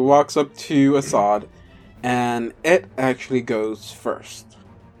up to Assad, and it actually goes first.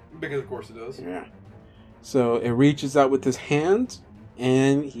 Because of course it does. Yeah. So it reaches out with his hand,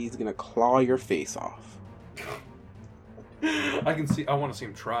 and he's gonna claw your face off. I want to see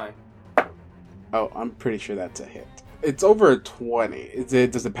him try. Oh, I'm pretty sure that's a hit. It's over a 20.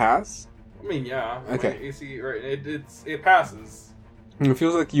 Does it pass? I mean, yeah. Okay. My AC, right? It passes. It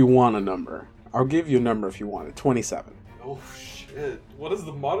feels like you want a number. I'll give you a number if you want it. 27. Oh shit! What is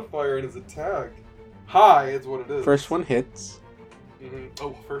the modifier in his attack? High is what it is. First one hits, Mm-hmm.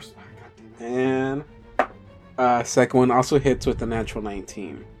 Oh, first. God damn it. and second one also hits with a natural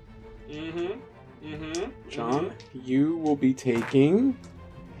 19. John, you will be taking...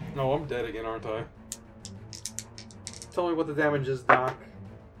 No, I'm dead again, aren't I? Tell me what the damage is, Doc.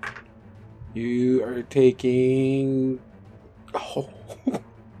 You are taking...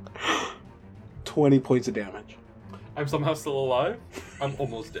 20 points of damage. I'm somehow still alive. I'm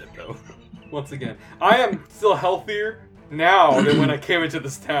almost dead though. Once again, I am still healthier now than when I came into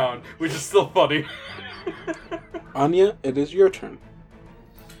this town, which is still funny. Anya, it is your turn.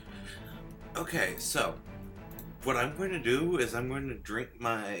 Okay, so what I'm going to do is I'm going to drink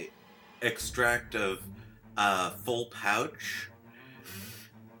my extract of full pouch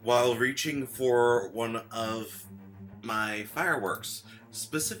while reaching for one of my fireworks,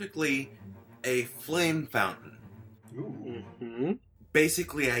 specifically a flame fountain. Ooh. Mm-hmm.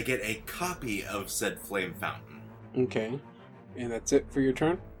 Basically, I get a copy of said flame fountain. Okay. And that's it for your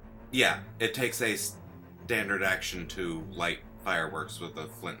turn? Yeah, it takes a standard action to light fireworks with a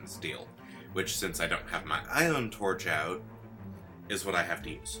flint and steel, which, since I don't have my island torch out, is what I have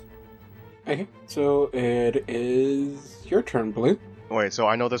to use. Okay. So it is your turn, Blue. Wait, so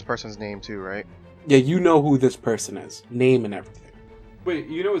I know this person's name too, right? Yeah, you know who this person is. Name and everything. Wait,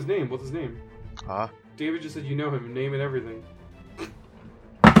 you know his name? What's his name? Huh? David just said you know him, name and everything.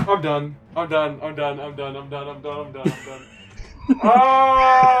 I'm done. Oh,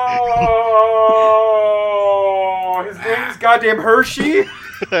 his name is goddamn Hershey.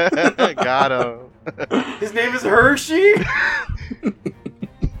 Got him. His name is Hershey.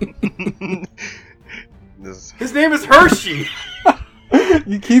 His name is Hershey.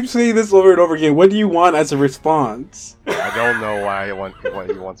 You keep saying this over and over again. What do you want as a response? I don't know what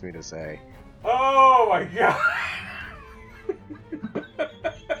he wants me to say. Oh my god.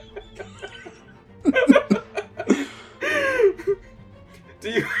 Do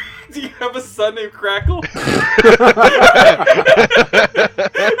you have a son named Crackle?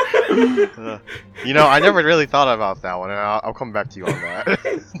 You know, I never really thought about that one, and I'll come back to you on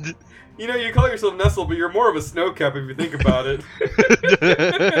that. You know, you call yourself Nestle, but you're more of a snowcap if you think about it.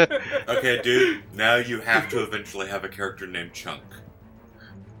 Okay, dude, now you have to eventually have a character named Chunk.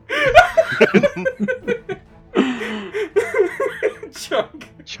 Chunk.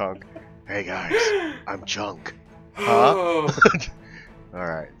 Chunk. Hey guys, I'm Chunk. Huh? Oh.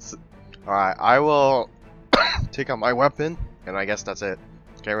 Alright. Alright, I will take out my weapon, and I guess that's it.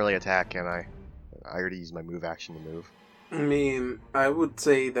 Can't really attack, can I? I already used my move action to move. I mean, I would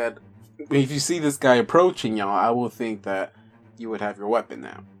say that if you see this guy approaching y'all, I will think that you would have your weapon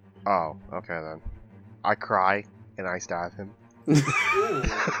now. Oh, okay then. I cry, and I stab him.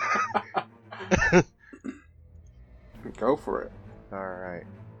 Go for it. Alright.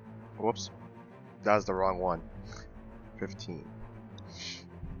 Whoops. That was the wrong one. 15.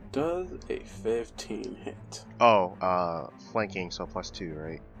 Does a 15 hit? Oh, flanking, so +2,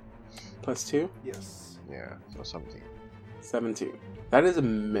 right? +2? Yes. Yeah, so 17. 17. That is a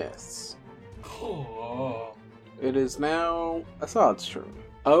miss. Oh. It is now Assad's turn.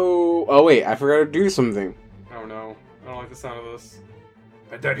 Oh wait, I forgot to do something. Oh no. I don't like the sound of this.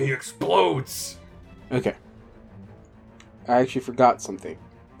 And then he explodes! Okay. I actually forgot something.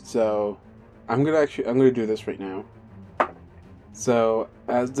 So, I'm gonna do this right now. So,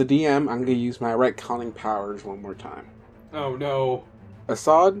 as the DM, I'm gonna use my retconning powers one more time. Oh no.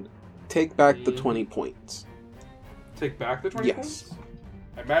 Assad, take back the 20 points. Take back the 20 Yes. points?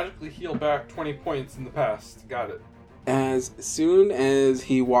 I magically heal back 20 points in the past. Got it. As soon as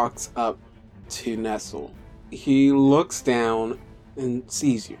he walks up to Nestle, he looks down and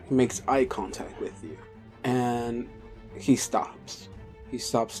sees you. He makes eye contact with you. And he stops. He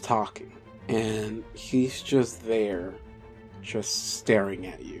stops talking. And he's just there, just staring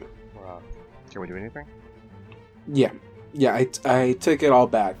at you. Wow. Can we do anything? Yeah. Yeah, I took it all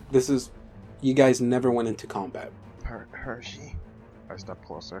back. This is... You guys never went into combat. Hershey. I step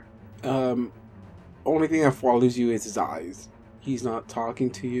closer. Only thing that follows you is his eyes. He's not talking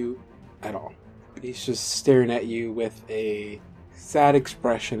to you at all. He's just staring at you with a sad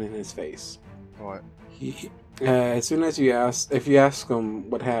expression in his face. What? As soon as if you ask him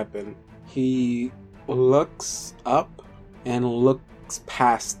what happened, he looks up and looks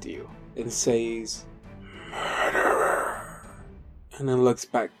past you and says, "Murderer," and then looks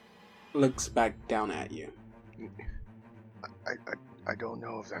back down at you. I don't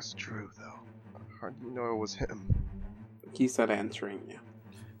know if that's true, though. How do you know it was him? He's not answering you.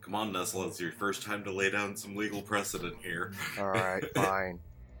 Come on, Nestle, it's your first time to lay down some legal precedent here. Alright, fine.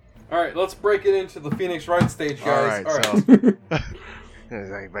 Alright, let's break it into the Phoenix Wright stage, guys. Alright, so...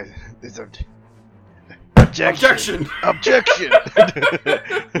 It's Objection! Objection!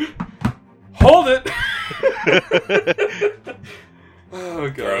 Objection! Hold it! Oh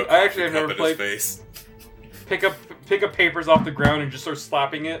god. Throw a I actually have coffee never cup in played... his face. Pick up papers off the ground and just start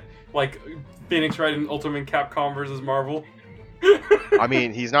slapping it, like Phoenix Wright in Ultimate Capcom versus Marvel. I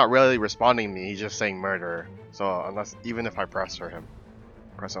mean, he's not really responding to me, he's just saying murderer. So, even if I press him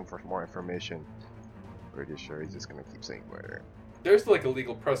for more information, pretty sure he's just gonna keep saying murder. There's like a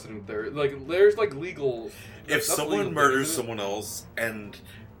legal precedent there. Like, there's like legal... If that's a someone legal murders thing, someone else and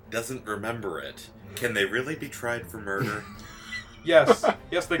doesn't remember it, can they really be tried for murder? Yes.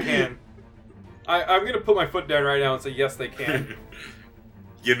 Yes, they can. I'm gonna put my foot down right now and say yes, they can.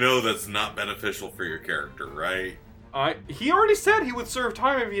 You know that's not beneficial for your character, right? He already said he would serve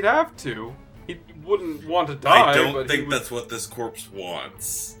time if he'd have to. He wouldn't want to die. I don't but think he would... that's what this corpse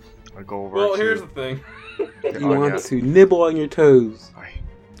wants. I go over Well, to... here's the thing. You want to nibble on your toes.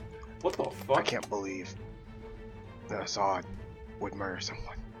 What the fuck? I can't believe that Assad would murder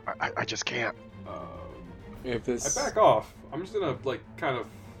someone. I just can't. If this... I back off. I'm just gonna, like, kind of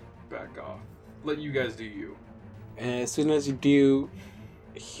back off. Let you guys do you. As soon as you do,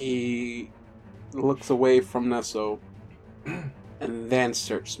 he looks away from Nesso and then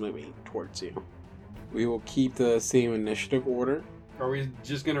starts moving towards you. We will keep the same initiative order. Are we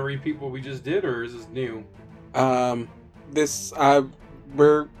just gonna repeat what we just did, or is this new?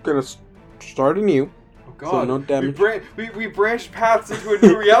 We're gonna start anew. Oh god. So no damage. We branched paths into a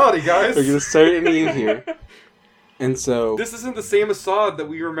new reality, guys. We're gonna start anew here. And so... This isn't the same Assad that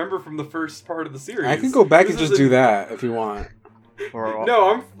we remember from the first part of the series. I can go back This and just is do that if you want.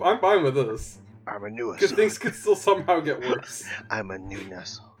 No, I'm fine with this. I'm a new Because Assad. things could still somehow get worse. I'm a new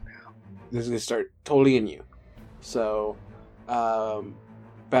Nestle now. This is gonna start totally anew. So,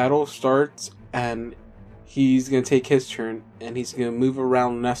 battle starts, and he's gonna take his turn, and he's gonna move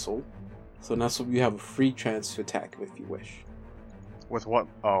around Nestle. So Nestle, you have a free chance to attack if you wish. With what?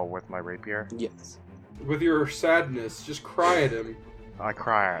 Oh, with my rapier? Yes. With your sadness, just cry at him. I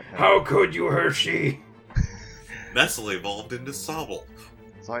cry at him. How could you, Hershey? Nestle evolved into Sobble.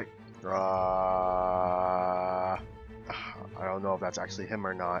 It's like, I don't know if that's actually him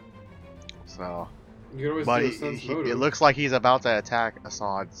or not. So, You can always but do a sense motive. it looks like he's about to attack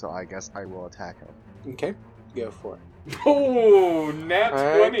Assad, so I guess I will attack him. Okay, go for it. Oh, nat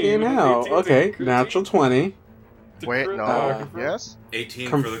 20. Fucking hell. 18 Okay, to- natural 20. to Wait, crit- no. confirm? Yes? 18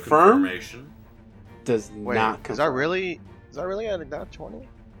 for the Confirm? confirmation. Does Wait, not is that confirm. really a nat 20?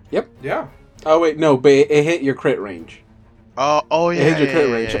 Yeah. Oh wait, no, but it hit your crit range. Oh yeah. It hit your crit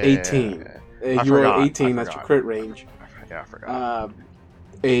yeah, range, yeah, 18. yeah. You were forgot, 18, I that's your forgot. crit range. Yeah, I forgot.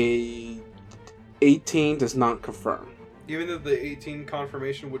 A 18 does not confirm. Even though the 18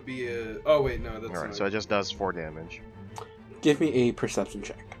 confirmation would be a... Oh, wait, no, that's Alright, not... so it just does 4 damage. Give me a perception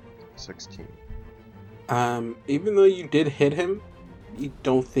check. 16. Even though you did hit him, you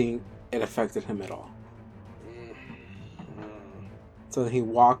don't think it affected him at all. So he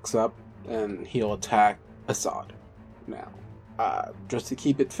walks up and he'll attack Assad. Now, just to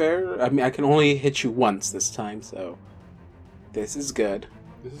keep it fair, I mean, I can only hit you once this time, so this is good.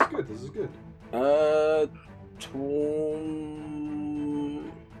 This is good. This is good.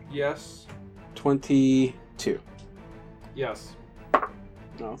 Yes. 22. Yes.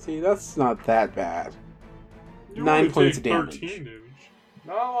 No, see, that's not that bad. You 9 only points take of damage. 13 damage.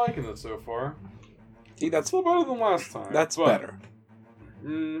 Not liking it so far. See, that's Still better than last time. that's but, better.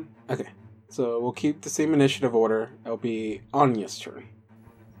 Okay, so we'll keep the same initiative order. It'll be Anya's turn.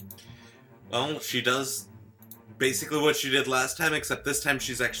 Well, she does basically what she did last time, except this time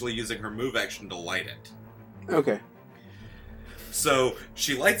she's actually using her move action to light it. Okay. So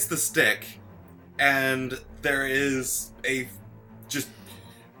she lights the stick, and there is a just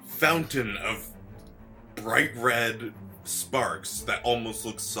fountain of bright red sparks that almost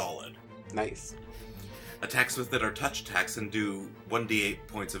looks solid. Nice. Attacks with it are touch attacks and do 1d8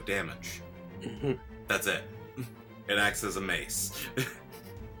 points of damage. Mhm. That's it. It acts as a mace.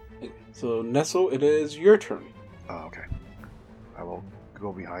 Okay, so, Nestle, it is your turn. Oh, okay. I will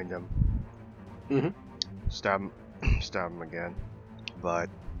go behind him. Mhm. Stab him again. But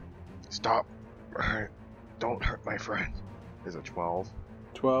stop. Don't hurt my friend. Is it 12?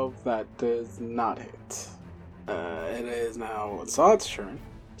 12, that does not hit. It is now Assad's turn.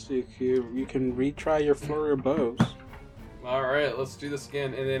 So you can retry your flurry of blows. Alright, let's do this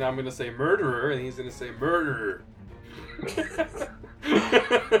again. And then I'm going to say murderer, and he's going to say murderer.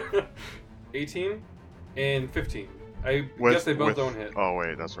 18 and 15. I guess they both don't hit. Oh,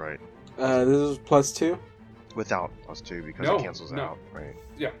 wait, that's right. This is +2. Without +2 because No, it cancels no. out, right?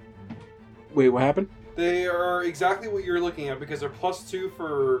 Wait, what happened? They are exactly what you're looking at because they're +2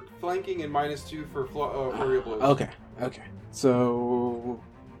 for flanking and -2 for flurry of blows. Okay. So,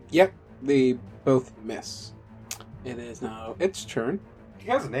 yep, they both miss. It is now its turn. He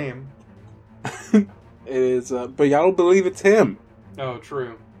has a name. It is, but y'all don't believe it's him. Oh,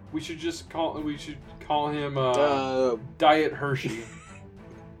 true. We should call him Diet Hershey.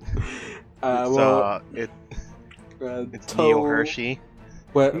 It's Neo Hershey.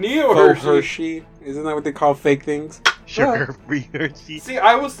 What? Neo Faux Hershey. Isn't that what they call fake things? Sugar-free Hershey. See,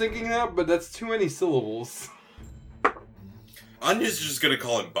 I was thinking that, but that's too many syllables. Anya's just gonna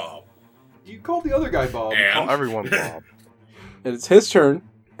call him Bob. You called the other guy Bob. And- Call everyone Bob. It's his turn,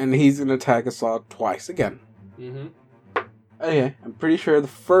 and he's going to attack Assad twice again. Mm-hmm. Okay, I'm pretty sure the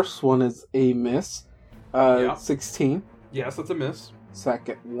first one is a miss. Yeah. 16. Yes, that's a miss.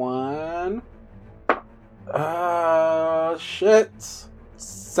 Second one. Shit.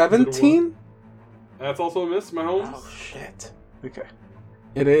 17? That's also a miss, my homes. Oh, shit. Okay.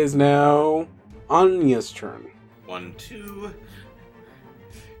 It is now Anya's turn. 1, 2.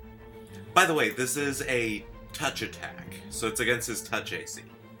 By the way, this is a touch attack, so it's against his touch AC.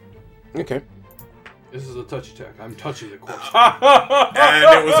 Okay. This is a touch attack. I'm touching the corpse. And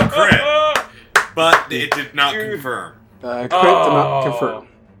it was a crit, but it did not confirm. Crit did not confirm.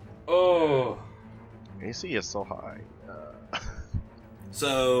 Oh. AC is so high.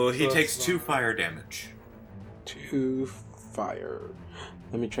 So he So takes it's 2 not- fire damage. 2 fire.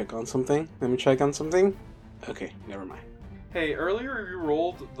 Let me check on something. Okay, never mind. Hey, earlier you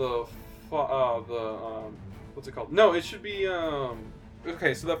rolled the what's it called? No, it should be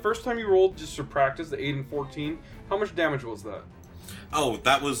okay, so that first time you rolled just for practice, the 8 and 14, how much damage was that? Oh,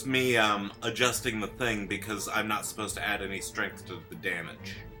 that was me adjusting the thing because I'm not supposed to add any strength to the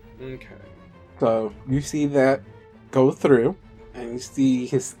damage. Okay. So you see that go through, and you see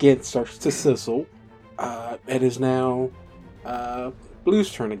his skin starts to sizzle. It is now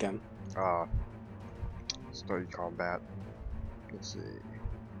Blue's turn again. Study combat. Let's see.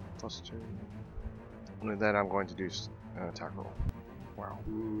 +2. And then I'm going to do an attack roll. Wow.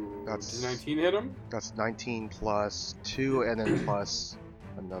 Ooh, That's- does 19 hit him? That's 19 plus 2 and then plus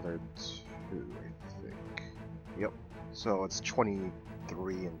another 2, I think. Yep. So it's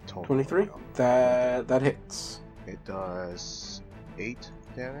 23 in total. 23. That hits. It does 8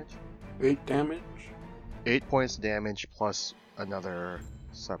 damage. 8 damage. 8 points damage plus another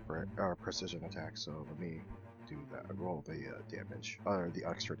separate precision attack. So let me do that. Roll the damage, or the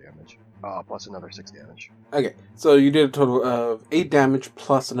extra damage, plus another 6 damage. Okay, so you did a total of 8 damage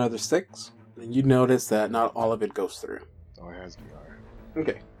plus another 6. And you notice that not all of it goes through. Oh, it has me. Alright.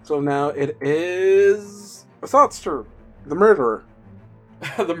 Okay, so now it is Assad's turn. The murderer.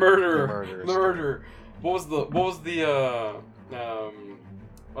 The murderer. murderer. The murderer. What was the oh,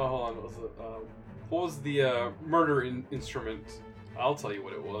 hold on, what was the murder instrument? I'll tell you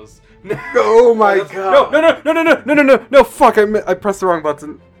what it was. Oh my That's- god. No, fuck, I pressed the wrong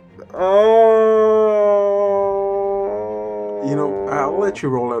button. Oh. You know, I'll let you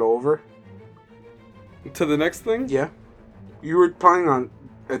roll it over. To the next thing? Yeah. You were planning on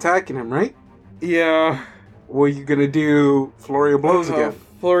attacking him, right? Yeah. Were you gonna do flurry of blows again?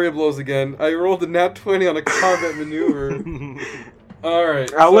 Flurry of blows again. I rolled a nat 20 on a combat maneuver.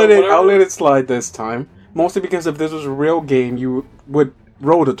 Alright. I'll let it slide this time. Mostly because if this was a real game, you would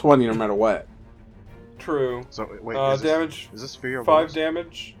roll a 20 no matter what. True. So wait, Damage. Is this for your 5 blows?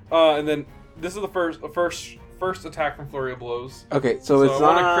 damage. And then this is the first attack from Flurry of Blows. Okay, so it's I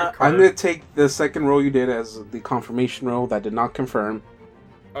want a not. crit card. I'm gonna take the second roll you did as the confirmation roll that did not confirm,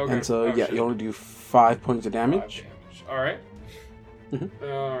 Okay. and so shit. you only do 5 points of 5 damage. Alright. Mhm.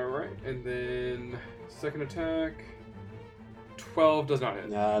 Alright, and then second attack. 12 does not hit.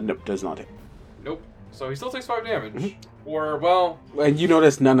 Nope, does not hit. Nope. So he still takes 5 damage. Mhm. Or, well, And you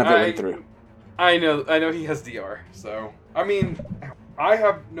notice none of it went through. I know he has DR, so I mean I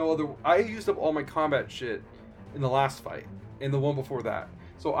have no other I used up all my combat shit in the last fight, and the one before that.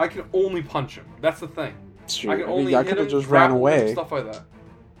 So I can only punch him. That's the thing. Sure. I can only I hit could have him, just ran grapple him, away. stuff like that.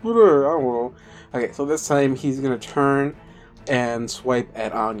 Whatever, I don't know. Okay, so this time he's gonna turn and swipe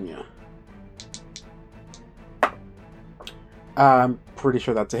at Anya. I'm pretty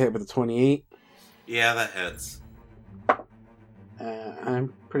sure that's a hit with a 28. Yeah, that hits.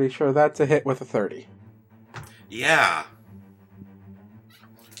 I'm pretty sure that's a hit with a 30. Yeah.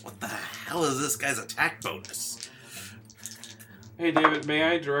 What the hell is this guy's attack bonus? Hey David, may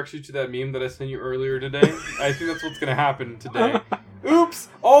I direct you to that meme that I sent you earlier today? I think that's what's gonna happen today. Oops!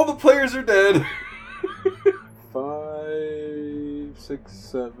 All the players are dead! 5, 6,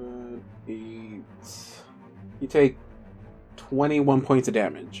 7, 8. You take 21 points of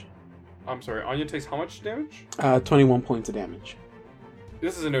damage. I'm sorry, Anya takes how much damage? 21 points of damage.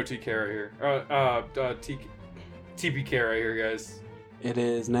 This is an OTK right here. TPK right here, guys. It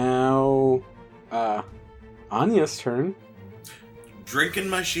is now Anya's turn. Drinking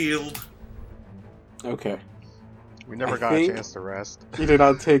my shield. Okay. We never I got a think- chance to rest. You did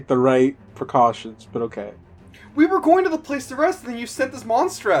not take the right precautions, but okay. We were going to the place to rest, and then you sent this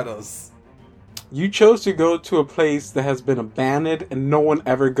monster at us. You chose to go to a place that has been abandoned and no one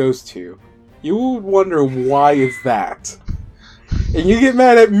ever goes to. You would wonder why is that. And you get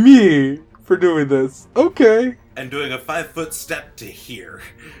mad at me for doing this. Okay. And doing a 5-foot step to here.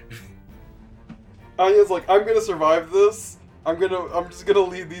 Anya's like, I'm gonna survive this. I'm just gonna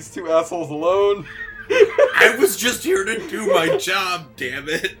leave these two assholes alone. I was just here to do my job, damn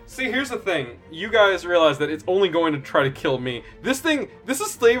it. See, here's the thing. You guys realize that it's only going to try to kill me. This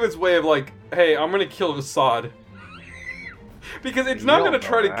is David's way of like, hey, I'm gonna kill Assad. Because it's not You gonna don't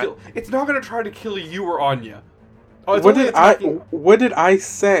try know to that. kill. It's not gonna try to kill you or Anya. Oh, it's What only did I attacking what did I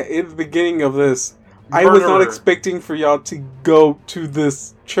say in the beginning of this? I was not murderer. expecting for y'all to go to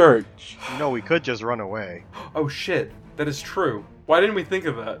this church. You know, we could just run away. Oh shit, that is true. Why didn't we think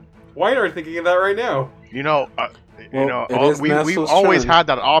of that? Why aren't we thinking of that right now? You know, Well, it is we've Nessel's always turn. had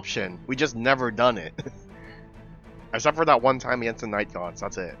that option. We just never done it. Except for that one time against the Night Gods.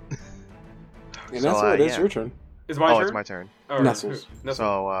 That's it. And So, that's what it is yeah. your turn. Is my turn? It's my turn. Oh, Nestles. Nestles.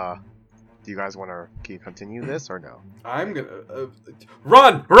 So, do you guys want to continue this or no? I'm gonna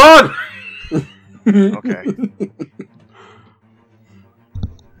run. Run. Okay.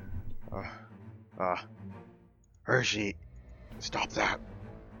 Hershey, stop that.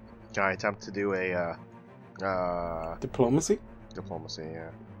 Can I attempt to do a Diplomacy? diplomacy?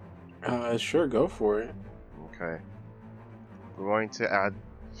 Yeah. Sure, go for it. Okay. We're going to add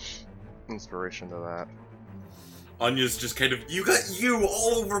inspiration to that. Anya's just kind of, you got you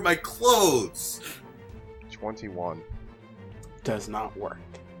all over my clothes. 21. Does not work.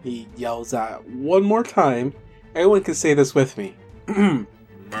 He yells out one more time. Everyone can say this with me.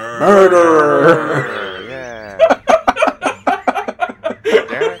 Murderer! Yeah.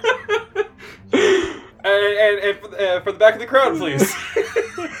 Damn it. And for the back of the crowd, please.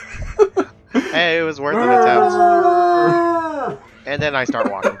 Hey, it was worth an attempt. And then I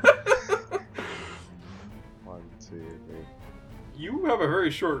start walking. 1, 2, 3. You have a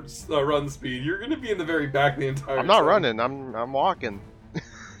very short run speed. You're gonna be in the very back the entire time. I'm not running. I'm walking.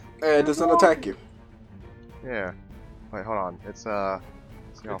 It doesn't attack you. Yeah. Wait, hold on. It's I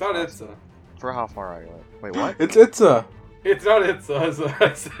thought it's for how far I went. Wait, what? It's a. It's not as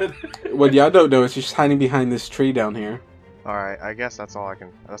I said. What y'all don't know is she's hiding behind this tree down here. All right. I guess that's all I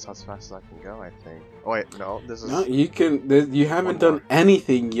can. That's as fast as I can go. I think. Oh wait, no. This is. No, you can. You haven't One done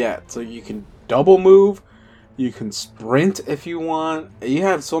anything yet, so you can double move. You can sprint if you want. You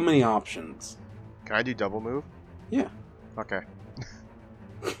have so many options. Can I do double move? Yeah. Okay.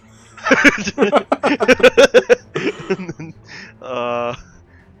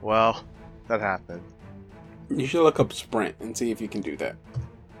 Well, that happened. You should look up sprint and see if you can do that.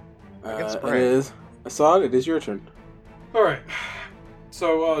 I can It sprint. is Assad. It is your turn. All right.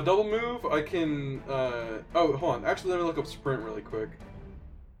 So double move. I can. Oh, hold on. Actually, let me look up sprint really quick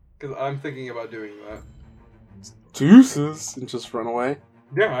because I'm thinking about doing that. Deuces, and just run away.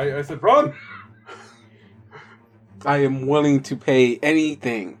 Yeah, I said run. I am willing to pay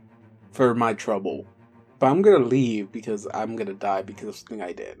anything for my trouble, but I'm gonna leave because I'm gonna die because of something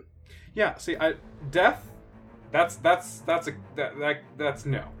I did. Yeah. See, death. That's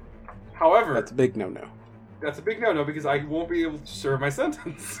no. However, That's a big no-no. that's a big no because I won't be able to serve my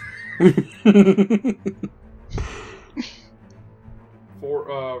sentence.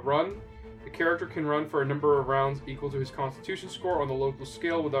 For run, the character can run for a number of rounds equal to his Constitution score on the local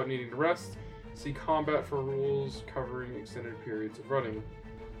scale without needing to rest. See combat for rules covering extended periods of running.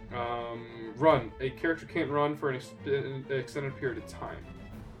 Run. A character can't run for an extended period of time.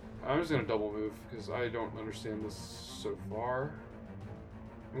 I'm just gonna double move because I don't understand this so far.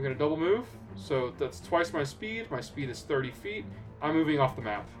 I'm gonna double move, so that's twice my speed. My speed is 30 feet. I'm moving off the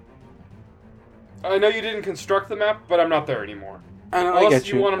map. I know you didn't construct the map, but I'm not there anymore. I Unless get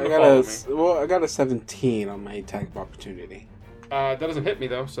you you. want him I to got follow I got a 17 on my attack of opportunity. That doesn't hit me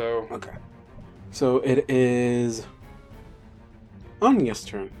though, so Okay. So it is Anya's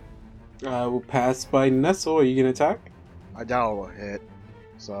turn. We'll pass by Nestle. Are you gonna attack? I doubt it'll hit,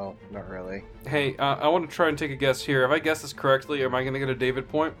 so not really. hey, I want to try and take a guess here. If I guess this correctly, am I going to get a David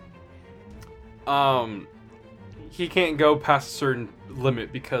point? He can't go past a certain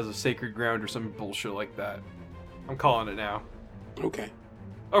limit because of sacred ground or some bullshit like that. I'm calling it now. Okay.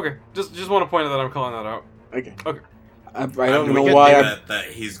 Okay, just want to point out that I'm calling that out. Okay. Okay. I don't Do know we get why. that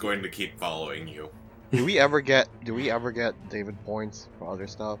he's going to keep following you. Do we ever get David points for other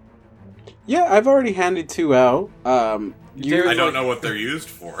stuff? Yeah, I've already handed 2 out. David- I don't know what they're used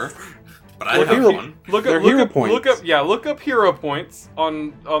for, but I Well, have hero- one. They're hero points. Look up hero points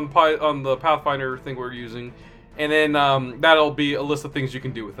on the Pathfinder thing we're using, and then that'll be a list of things you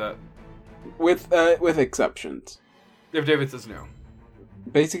can do with that. With exceptions. If David says no.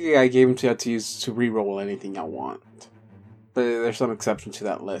 Basically, I gave him to use to re-roll anything I want, but there's some exception to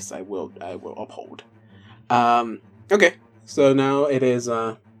that list. I will uphold. Okay, so now it is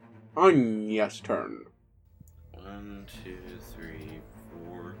Anya's turn. 1, 2, 3,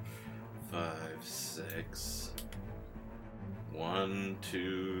 4, 5, 6. 1,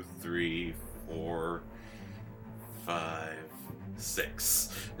 2, 3, 4, 5,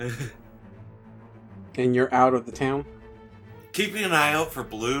 6. And you're out of the town. Keeping an eye out for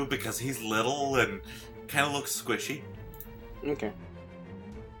Blue because he's little and kind of looks squishy. Okay.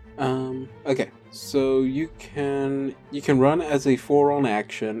 Okay. So you can run as a 4-on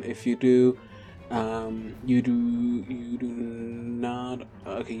action. If you do, you do not.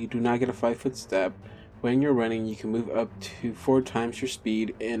 Okay, you do not get a 5-foot step. When you're running, you can move up to 4 times your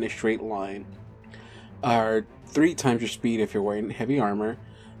speed in a straight line, or 3 times your speed if you're wearing heavy armor.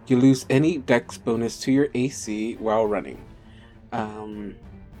 You lose any dex bonus to your AC while running.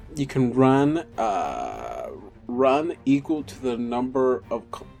 You can run equal to the number of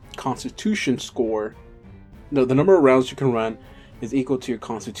Constitution score. No, the number of rounds you can run is equal to your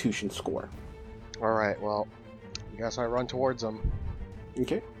Constitution score. Alright, well, I guess I run towards them.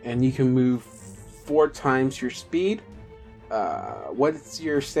 Okay, and you can move 4 times your speed. What's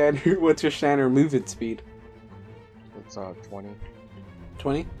your standard movement speed? It's 20.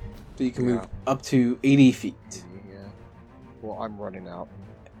 20? So you can move Yeah. up to 80 feet. Yeah. Well, I'm running out.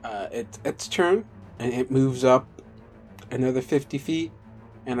 It's its turn, and it moves up another 50 feet,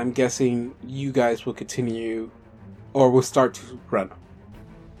 and I'm guessing you guys will continue, or will start to run.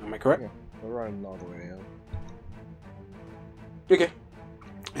 Am I correct? Yeah, we're running all the way up. Okay.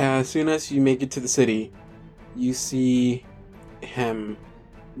 As soon as you make it to the city, you see him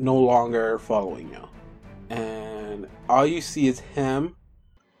no longer following you. And all you see is him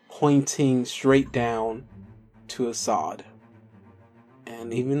pointing straight down to Assad.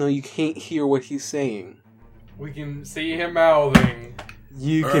 And even though you can't hear what he's saying, We can see him mouthing.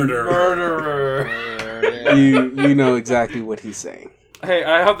 you Murder. can you know exactly what he's saying. Hey,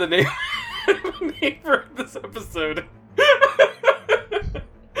 I have the name, name for this episode.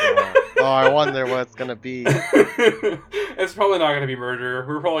 Oh, I wonder what it's gonna be. It's probably not going to be murder.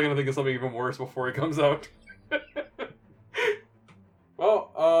 We're probably going to think of something even worse before it comes out.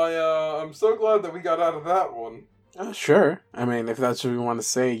 Well, I'm so glad that we got out of that one. Sure. I mean, if that's what you want to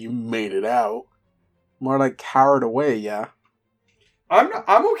say, you made it out. More like cowered away, yeah.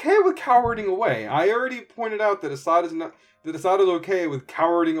 I'm okay with cowarding away. I already pointed out that Assad is okay with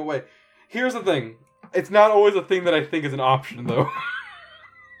cowarding away. Here's the thing. It's not always a thing that I think is an option, though.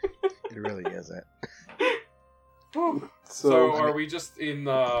 It really isn't. So are we just in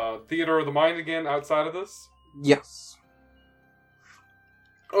Theater of the Mind again outside of this? Yes.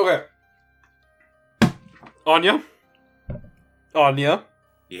 Okay. Anya? Anya?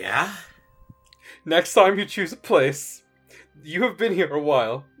 Yeah? Next time you choose a place, you have been here a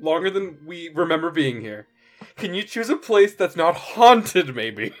while, longer than we remember being here. Can you choose a place that's not haunted,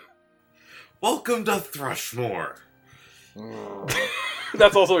 maybe? Welcome to Thrushmore.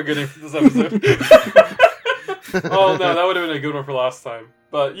 That's also a good name for this episode. Oh no, that would have been a good one for last time.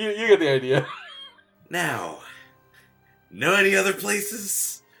 But you get the idea. Now, know any other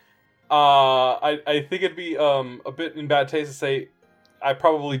places? I think it'd be a bit in bad taste to say I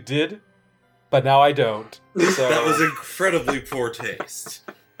probably did, but now I don't. So That was incredibly poor taste.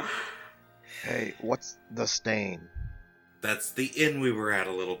 Hey, what's the stain? That's the inn we were at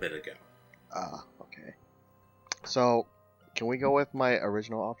a little bit ago. Okay. So, can we go with my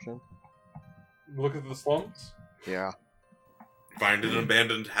original option? look at the slums. Yeah, Find an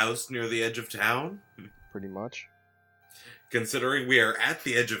abandoned house near the edge of town? pretty much. Considering we are at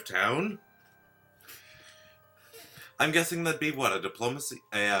the edge of town? I'm guessing that'd be what,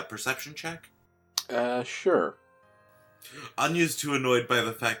 a perception check? Sure. Anya's too annoyed by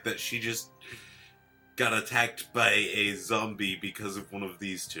the fact that she just got attacked by a zombie because of one of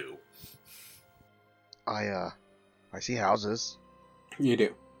these two. I see houses. You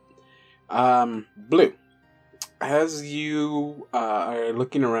do. Blue, as you are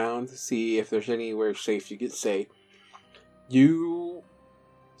looking around to see if there's anywhere safe you could stay,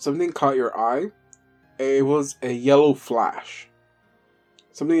 something caught your eye. It was a yellow flash.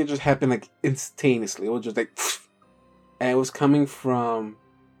 Something that just happened like instantaneously. It was just like, and it was coming from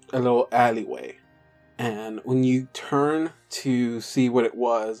a little alleyway. And when you turn to see what it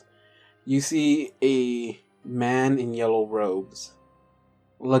was, you see a man in yellow robes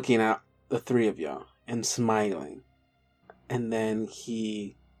looking at the three of y'all and smiling. And then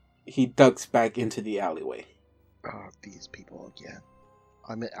he ducks back into the alleyway. These people again.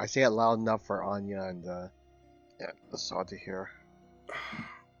 I say it loud enough for Anya and Assad to hear.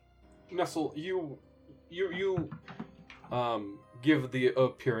 Nestle, you give the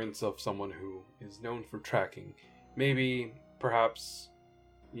appearance of someone who is known for tracking. Maybe, perhaps,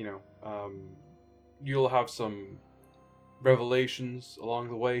 you'll have some revelations along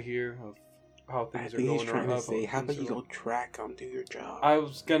the way here of how I things are think going. he's trying to up, say, how about things you are- go track on, do your job? I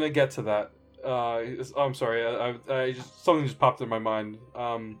was gonna get to that. I'm sorry. I just something just popped in my mind.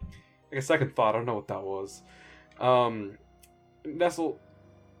 Like a second thought. I don't know what that was. Nestle,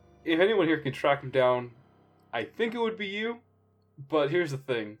 if anyone here can track him down, I think it would be you. But here's the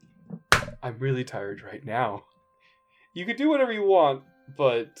thing: I'm really tired right now. You could do whatever you want,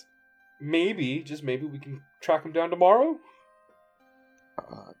 but maybe, just maybe, we can track him down tomorrow.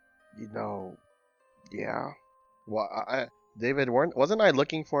 Yeah. Well, David, wasn't I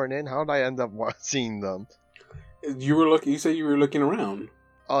looking for an inn? How did I end up seeing them? You said you were looking around.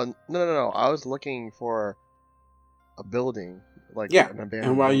 Oh, no. I was looking for a building. Like Yeah, an abandoned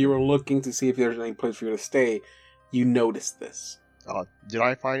and while you building. were looking to see if there's any place for you to stay, you noticed this. Did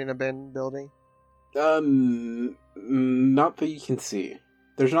I find an abandoned building? Not that you can see.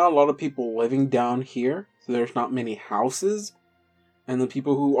 There's not a lot of people living down here, so there's not many houses, and the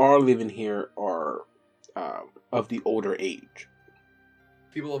people who are living here are of the older age.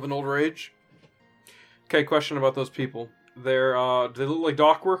 People of an older age. Okay, question about those people. Do they look like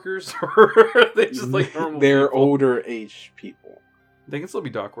dock workers, or are they just like normal? They're people? older age people. They can still be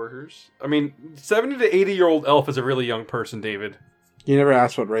dock workers. I mean, 70 to 80-year-old elf is a really young person, David. You never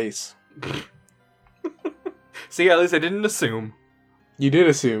asked what race. See, at least I didn't assume. You did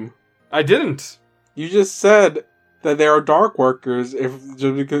assume. I didn't. You just said that they are dark workers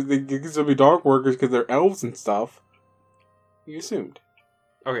just because they can still be dark workers because they're elves and stuff. You assumed.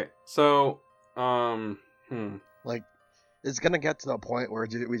 Okay, so, Like, it's gonna get to the point where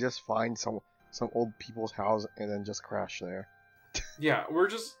we just find some old people's house and then just crash there. yeah, we're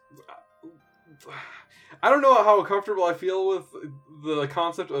just... I don't know how comfortable I feel with the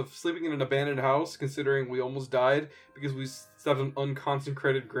concept of sleeping in an abandoned house, considering we almost died because we stepped on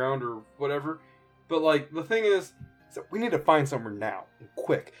unconsecrated ground or whatever. But, like, the thing is that we need to find somewhere now, and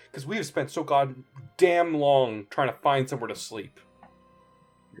quick, because we have spent so goddamn long trying to find somewhere to sleep.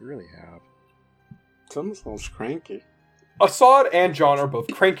 You really have. Someone sounds cranky. Assad and John are both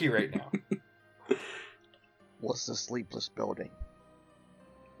cranky right now. What's the sleepless building?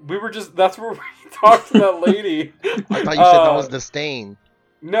 That's where we talked to that lady. I thought you said that was the stain.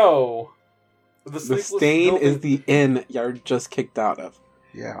 No. The Sleepless stain Building- is the inn you're just kicked out of.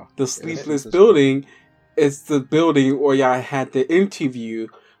 Yeah. The Sleepless sleepless building is the building where I had the interview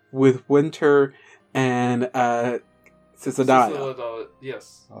with Winter and Cisadaya.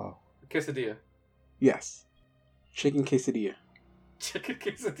 Yes. Oh. Quesadilla. Yes. Chicken quesadilla. Chicken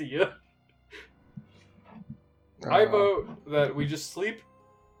quesadilla. I vote that we just sleep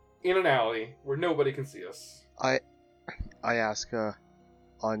in an alley where nobody can see us. I ask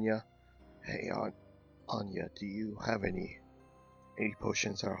Anya, hey Anya, do you have any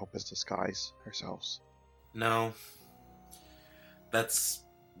potions that'll help us disguise ourselves? No. That's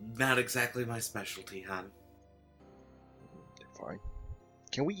not exactly my specialty, hon. Fine.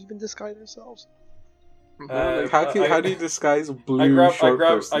 Can we even disguise ourselves? How do you disguise a blue I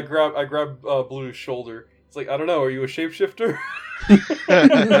grab Blue's shoulder. It's like, I don't know, are you a shapeshifter?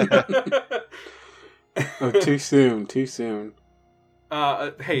 Oh, too soon.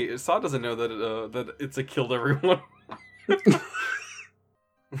 Hey, Assad doesn't know that it's a killed everyone.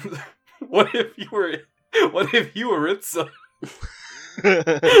 What if you were Itza?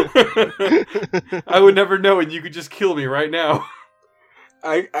 I would never know, and you could just kill me right now.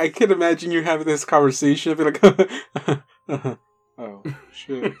 I can imagine you having this conversation, be like, oh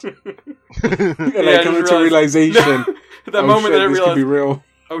shit, and I come into realization. At that moment, that I this realized, could be real.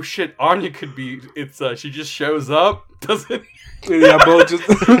 Oh shit, Anya could be Itza. She just shows up, doesn't? Yeah, both just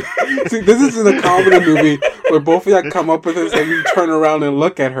see. This is in a comedy movie where both of you come up with this, and you turn around and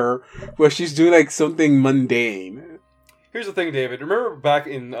look at her, where she's doing like something mundane. Here's the thing, David. Remember back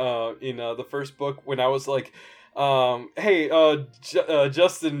in the first book when I was like, hey,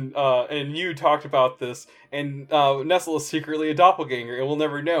 Justin and you talked about this, and Nestle is secretly a doppelganger, and we'll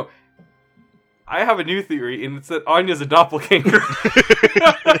never know. I have a new theory, and it's that Anya's a doppelganger.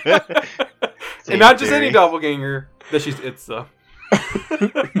 And not just any doppelganger, that she's Itza.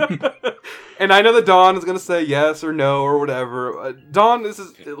 And I know that Dawn is going to say yes or no or whatever. Dawn, this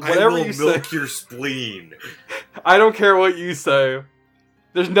is whatever you say. I will milk your spleen. I don't care what you say.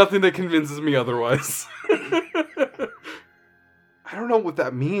 There's nothing that convinces me otherwise. I don't know what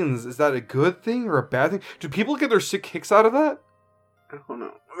that means. Is that a good thing or a bad thing? Do people get their sick kicks out of that? I don't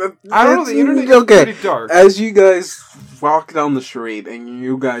know. I don't know. The internet is pretty dark. As you guys walk down the street, and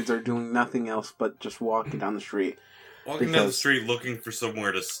you guys are doing nothing else but just walking down the street. Walking down the street looking for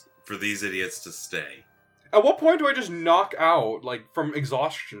somewhere for these idiots to stay. At what point do I just knock out, like, from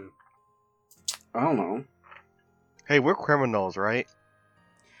exhaustion? I don't know. Hey, we're criminals, right?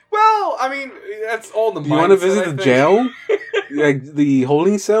 Well, I mean, that's all the mindset. Do you want to visit the jail? Like, the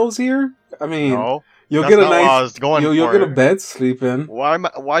holding cells here? I mean... No. You'll That's get a not what I nice. was going You'll for. get a bed sleep in.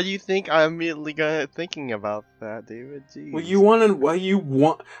 Why do you think I'm immediately thinking about that, David? Jeez. Well, you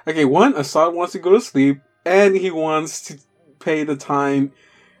want. Okay, one, Assad wants to go to sleep, and he wants to pay the time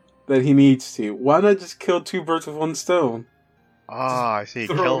that he needs to. Why not just kill two birds with one stone? Ah, I see.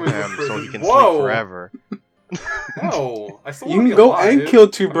 Throw Kill him in him so he can Whoa. sleep forever. No, I still You want can to go alive. and kill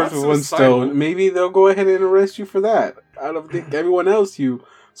two I'm birds not with one suicidal. stone. Maybe they'll go ahead and arrest you for that. Out of everyone else you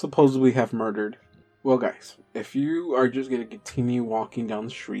supposedly have murdered. Well, guys, if you are just going to continue walking down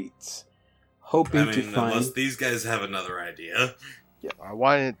the streets, hoping to find... unless these guys have another idea. I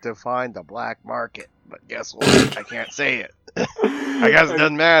wanted to find the black market, but guess what? I can't say it. I guess it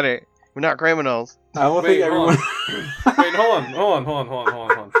doesn't matter. We're not criminals. I don't Wait, think everyone... Wait, hold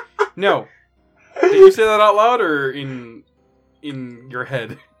on. No. Did you say that out loud or in your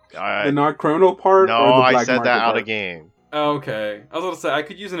head? The not criminal part? No, or the black I said market that out part? of game. Okay. I was about to say, I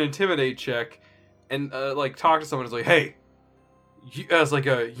could use an intimidate check and, like, talk to someone who's like, hey, as like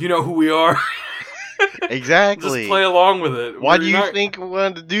a, you know who we are? Exactly. Just play along with it. Why We're do you not- think we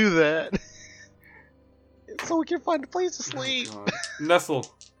wanted to do that? So we can find a place to sleep. Oh, God. Nestle,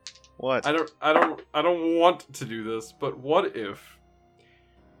 What? I don't want to do this, but what if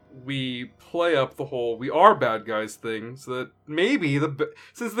we play up the whole we are bad guys thing, so that maybe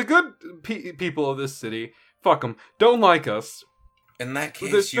since the good people of this city, fuck them, don't like us. In that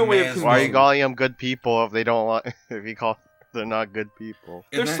case, There's you no way may of as Why are you well. calling them good people if they don't like? If you call they're not good people?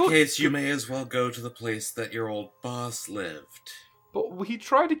 In They're that still- case, you may as well go to the place that your old boss lived. But he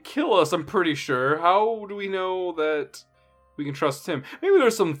tried to kill us, I'm pretty sure. How do we know that we can trust him? Maybe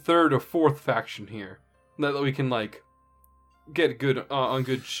there's some third or fourth faction here that we can, like, get good on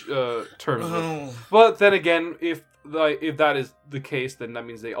good terms with. Well, But then again, if that is the case, then that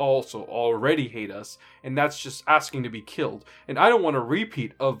means they also already hate us, and that's just asking to be killed. And I don't want a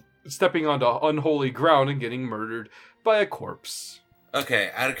repeat of stepping onto unholy ground and getting murdered by a corpse.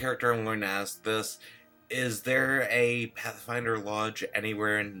 okay, out of character, I'm going to ask this. Is there a Pathfinder Lodge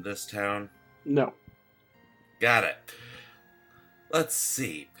anywhere in this town? No. Got it. Let's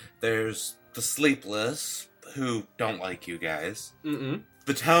see. There's the Sleepless, who don't like you guys. Mm-mm.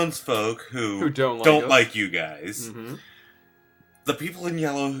 The townsfolk, Who don't like don't us. like you guys. Mm-hmm. The people in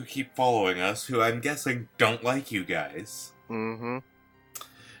yellow who keep following us, who I'm guessing don't like you guys. Mm-hmm.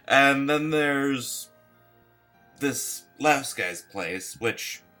 And then there's this Louse guy's place,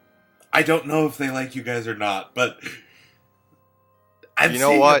 which I don't know if they like you guys or not, but I'm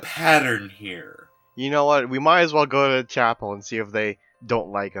seeing a pattern here. You know what? We might as well go to the chapel and see if they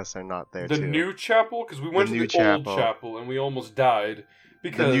don't like us or not there, The too. new chapel? Because we went to the old chapel and we almost died.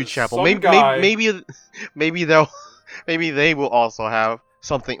 Because the new chapel. some Maybe, guy... maybe they will also have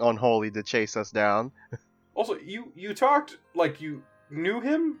something unholy to chase us down. Also, you talked like you knew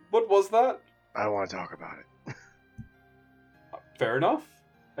him? What was that? I don't want to talk about it. Fair enough.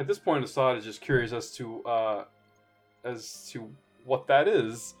 At this point, Assad is just curious as to what that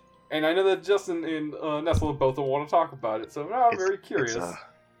is. And I know that Justin and Nestle both don't want to talk about it, so I'm very curious.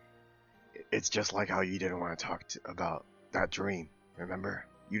 It's just like how you didn't want to talk about that dream, remember?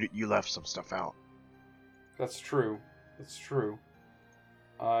 You left some stuff out. That's true. That's true.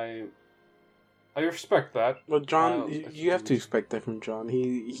 I respect that. Well, John, you have to expect that from John.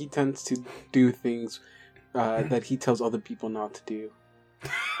 He tends to do things that he tells other people not to do.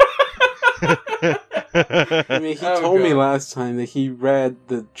 I mean, he told me last time that he read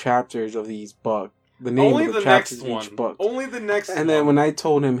the chapters of these books. The name of the chapters of each book. Only the next one. And then when I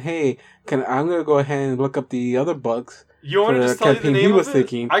told him, hey, I'm going to go ahead and look up the other books. You want to just tell you the name of it?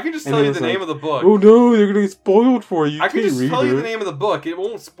 Thinking, I can just tell you the name of the book. Oh no, they're going to get spoiled for you. I can just tell you the name of the book. It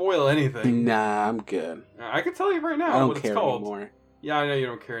won't spoil anything. Nah, I'm good. I can tell you right now what it's called. Anymore. Yeah, I know you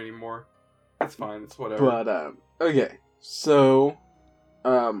don't care anymore. That's fine. It's whatever. But, okay. So,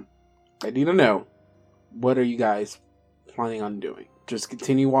 I need to know, what are you guys planning on doing? Just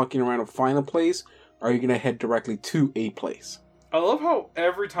continue walking around and find a place, or are you going to head directly to a place? I love how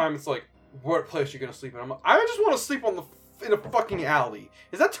every time it's like, what place are you going to sleep in? I'm like, I just want to sleep in a fucking alley.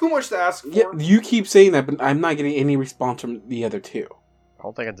 Is that too much to ask for? Yeah, you keep saying that, but I'm not getting any response from the other two. I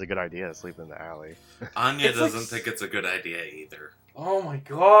don't think it's a good idea to sleep in the alley. Anya doesn't think it's a good idea either. Oh my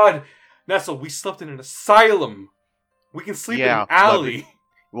god. Nestle, we slept in an asylum. We can sleep in an alley.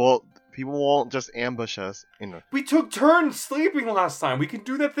 Well, people won't just ambush us. We took turns sleeping last time. We can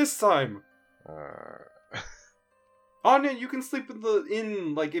do that this time. Anya, you can sleep in the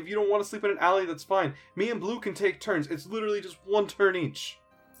inn. Like, if you don't want to sleep in an alley, that's fine. Me and Blue can take turns. It's literally just one turn each.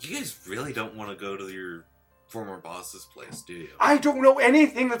 You guys really don't want to go to your former boss's place, do you? I don't know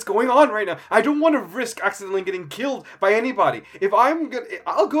anything that's going on right now. I don't want to risk accidentally getting killed by anybody.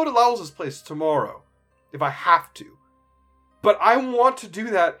 I'll go to Laos' place tomorrow. If I have to. But I want to do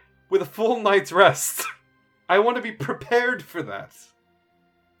that with a full night's rest. I want to be prepared for that.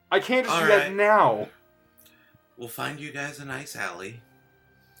 I can't just do that now. We'll find you guys a nice alley.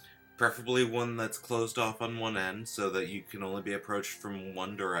 Preferably one that's closed off on one end so that you can only be approached from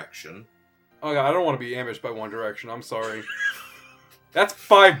one direction. Oh god, I don't want to be ambushed by one direction. I'm sorry. That's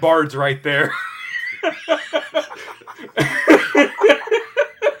 5 bards right there.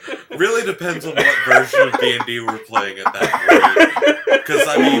 Really depends on what version of D&D we're playing at that point. Because,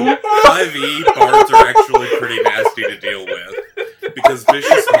 I mean, 5e bards are actually pretty nasty to deal with. Because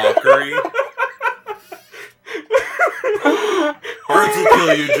Vicious Mockery... Bards will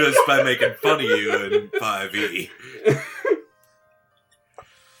kill you just by making fun of you in 5e.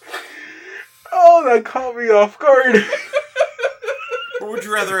 Oh, that caught me off guard. Or would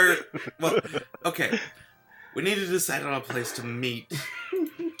you rather... Well, okay. We need to decide on a place to meet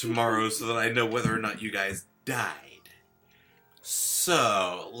tomorrow so that I know whether or not you guys died.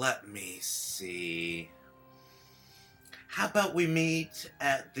 So, let me see. How about we meet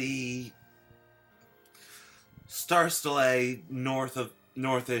at the Star Stele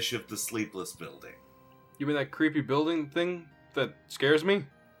northish of the Sleepless Building? You mean that creepy building thing that scares me?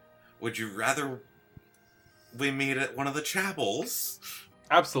 Would you rather we meet at one of the chapels?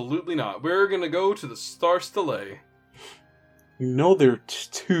 Absolutely not. We're gonna go to the Star Stele. You know there are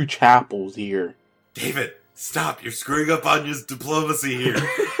 2 chapels here. David, stop. You're screwing up Anya's diplomacy here.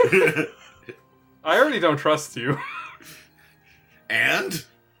 I already don't trust you. And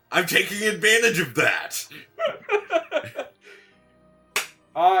I'm taking advantage of that.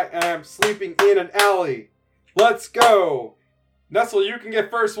 I am sleeping in an alley. Let's go. Nestle, you can get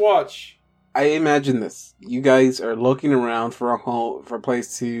first watch. I imagine this. You guys are looking around for a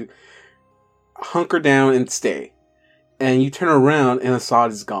place to hunker down and stay. And you turn around and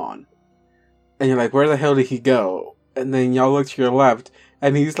Assad is gone. And you're like, where the hell did he go? And then y'all look to your left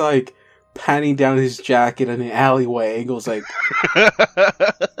and he's like patting down his jacket in the alleyway and goes like...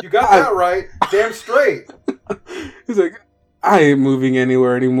 You got that right. Damn straight. He's like, I ain't moving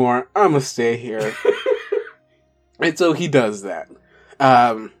anywhere anymore. I'm gonna stay here. And so he does that.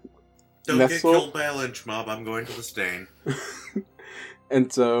 Don't get killed by a lynch mob. I'm going to the stain.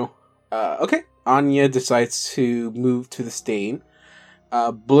 And so, okay. Anya decides to move to the stain.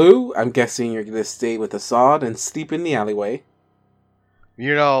 Blue, I'm guessing you're gonna stay with Assad and sleep in the alleyway.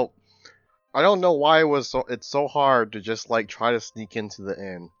 You know, I don't know why it's so hard to just like try to sneak into the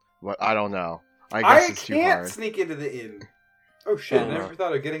inn, but I don't know. I guess it's too can't hard. sneak into the inn. Oh shit! I never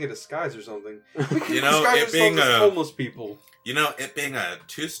thought of getting a disguise or something. We can You know, disguise it being ourselves as a- homeless people. You know, it being a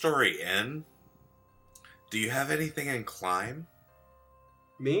 2-story inn, do you have anything in climb?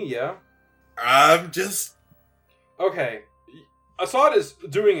 Me, yeah. I'm just... Okay, Assad is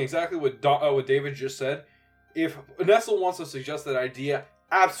doing exactly what David just said. If Nestle wants to suggest that idea,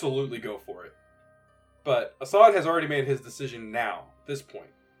 absolutely go for it. But Assad has already made his decision now, at this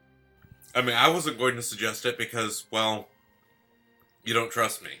point. I mean, I wasn't going to suggest it because, well, you don't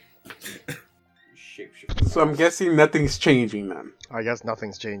trust me. Shapeshifter. So I'm guessing nothing's changing then. I guess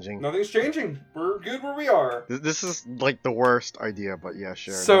nothing's changing. Nothing's changing. We're good where we are. This is like the worst idea, but yeah,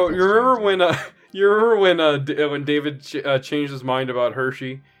 sure. So nothing's you remember changing. when David changed his mind about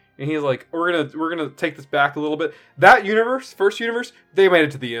Hershey, and he's like, "We're gonna take this back a little bit." That universe, first universe, they made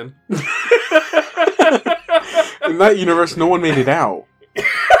it to the end. In that universe, no one made it out.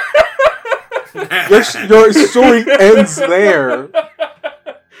 Your story ends there.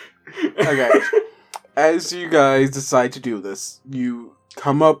 Okay. As you guys decide to do this, you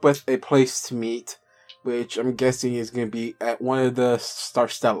come up with a place to meet, which I'm guessing is going to be at one of the Star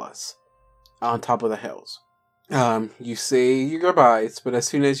Stellas on top of the hills. You say your goodbyes, but as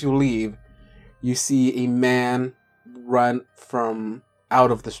soon as you leave, you see a man run from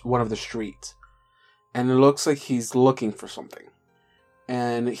out of one of the streets. And it looks like he's looking for something.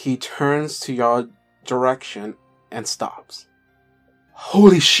 And he turns to your direction and stops.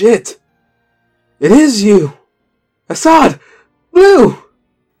 Holy shit! It is you! Assad! Blue!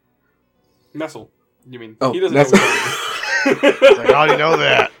 Nestle. You mean Oh, he doesn't Nestle. know? It's like, how do you know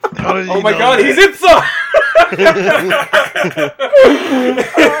that? How did you Oh my know god, that? he's inside!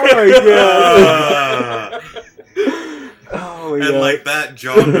 Oh my god! Oh my And god. like that,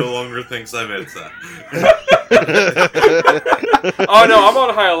 John no longer thinks I'm Itza. Oh no, I'm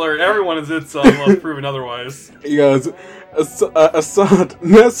on high alert. Everyone is inside unless proven otherwise. He goes, Assad,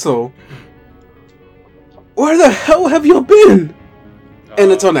 Nestle, where the hell have you been?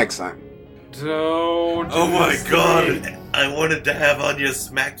 And until next time. Don't. Oh my do this god! thing. I wanted to have Anya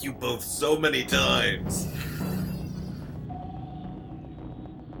smack you both so many times.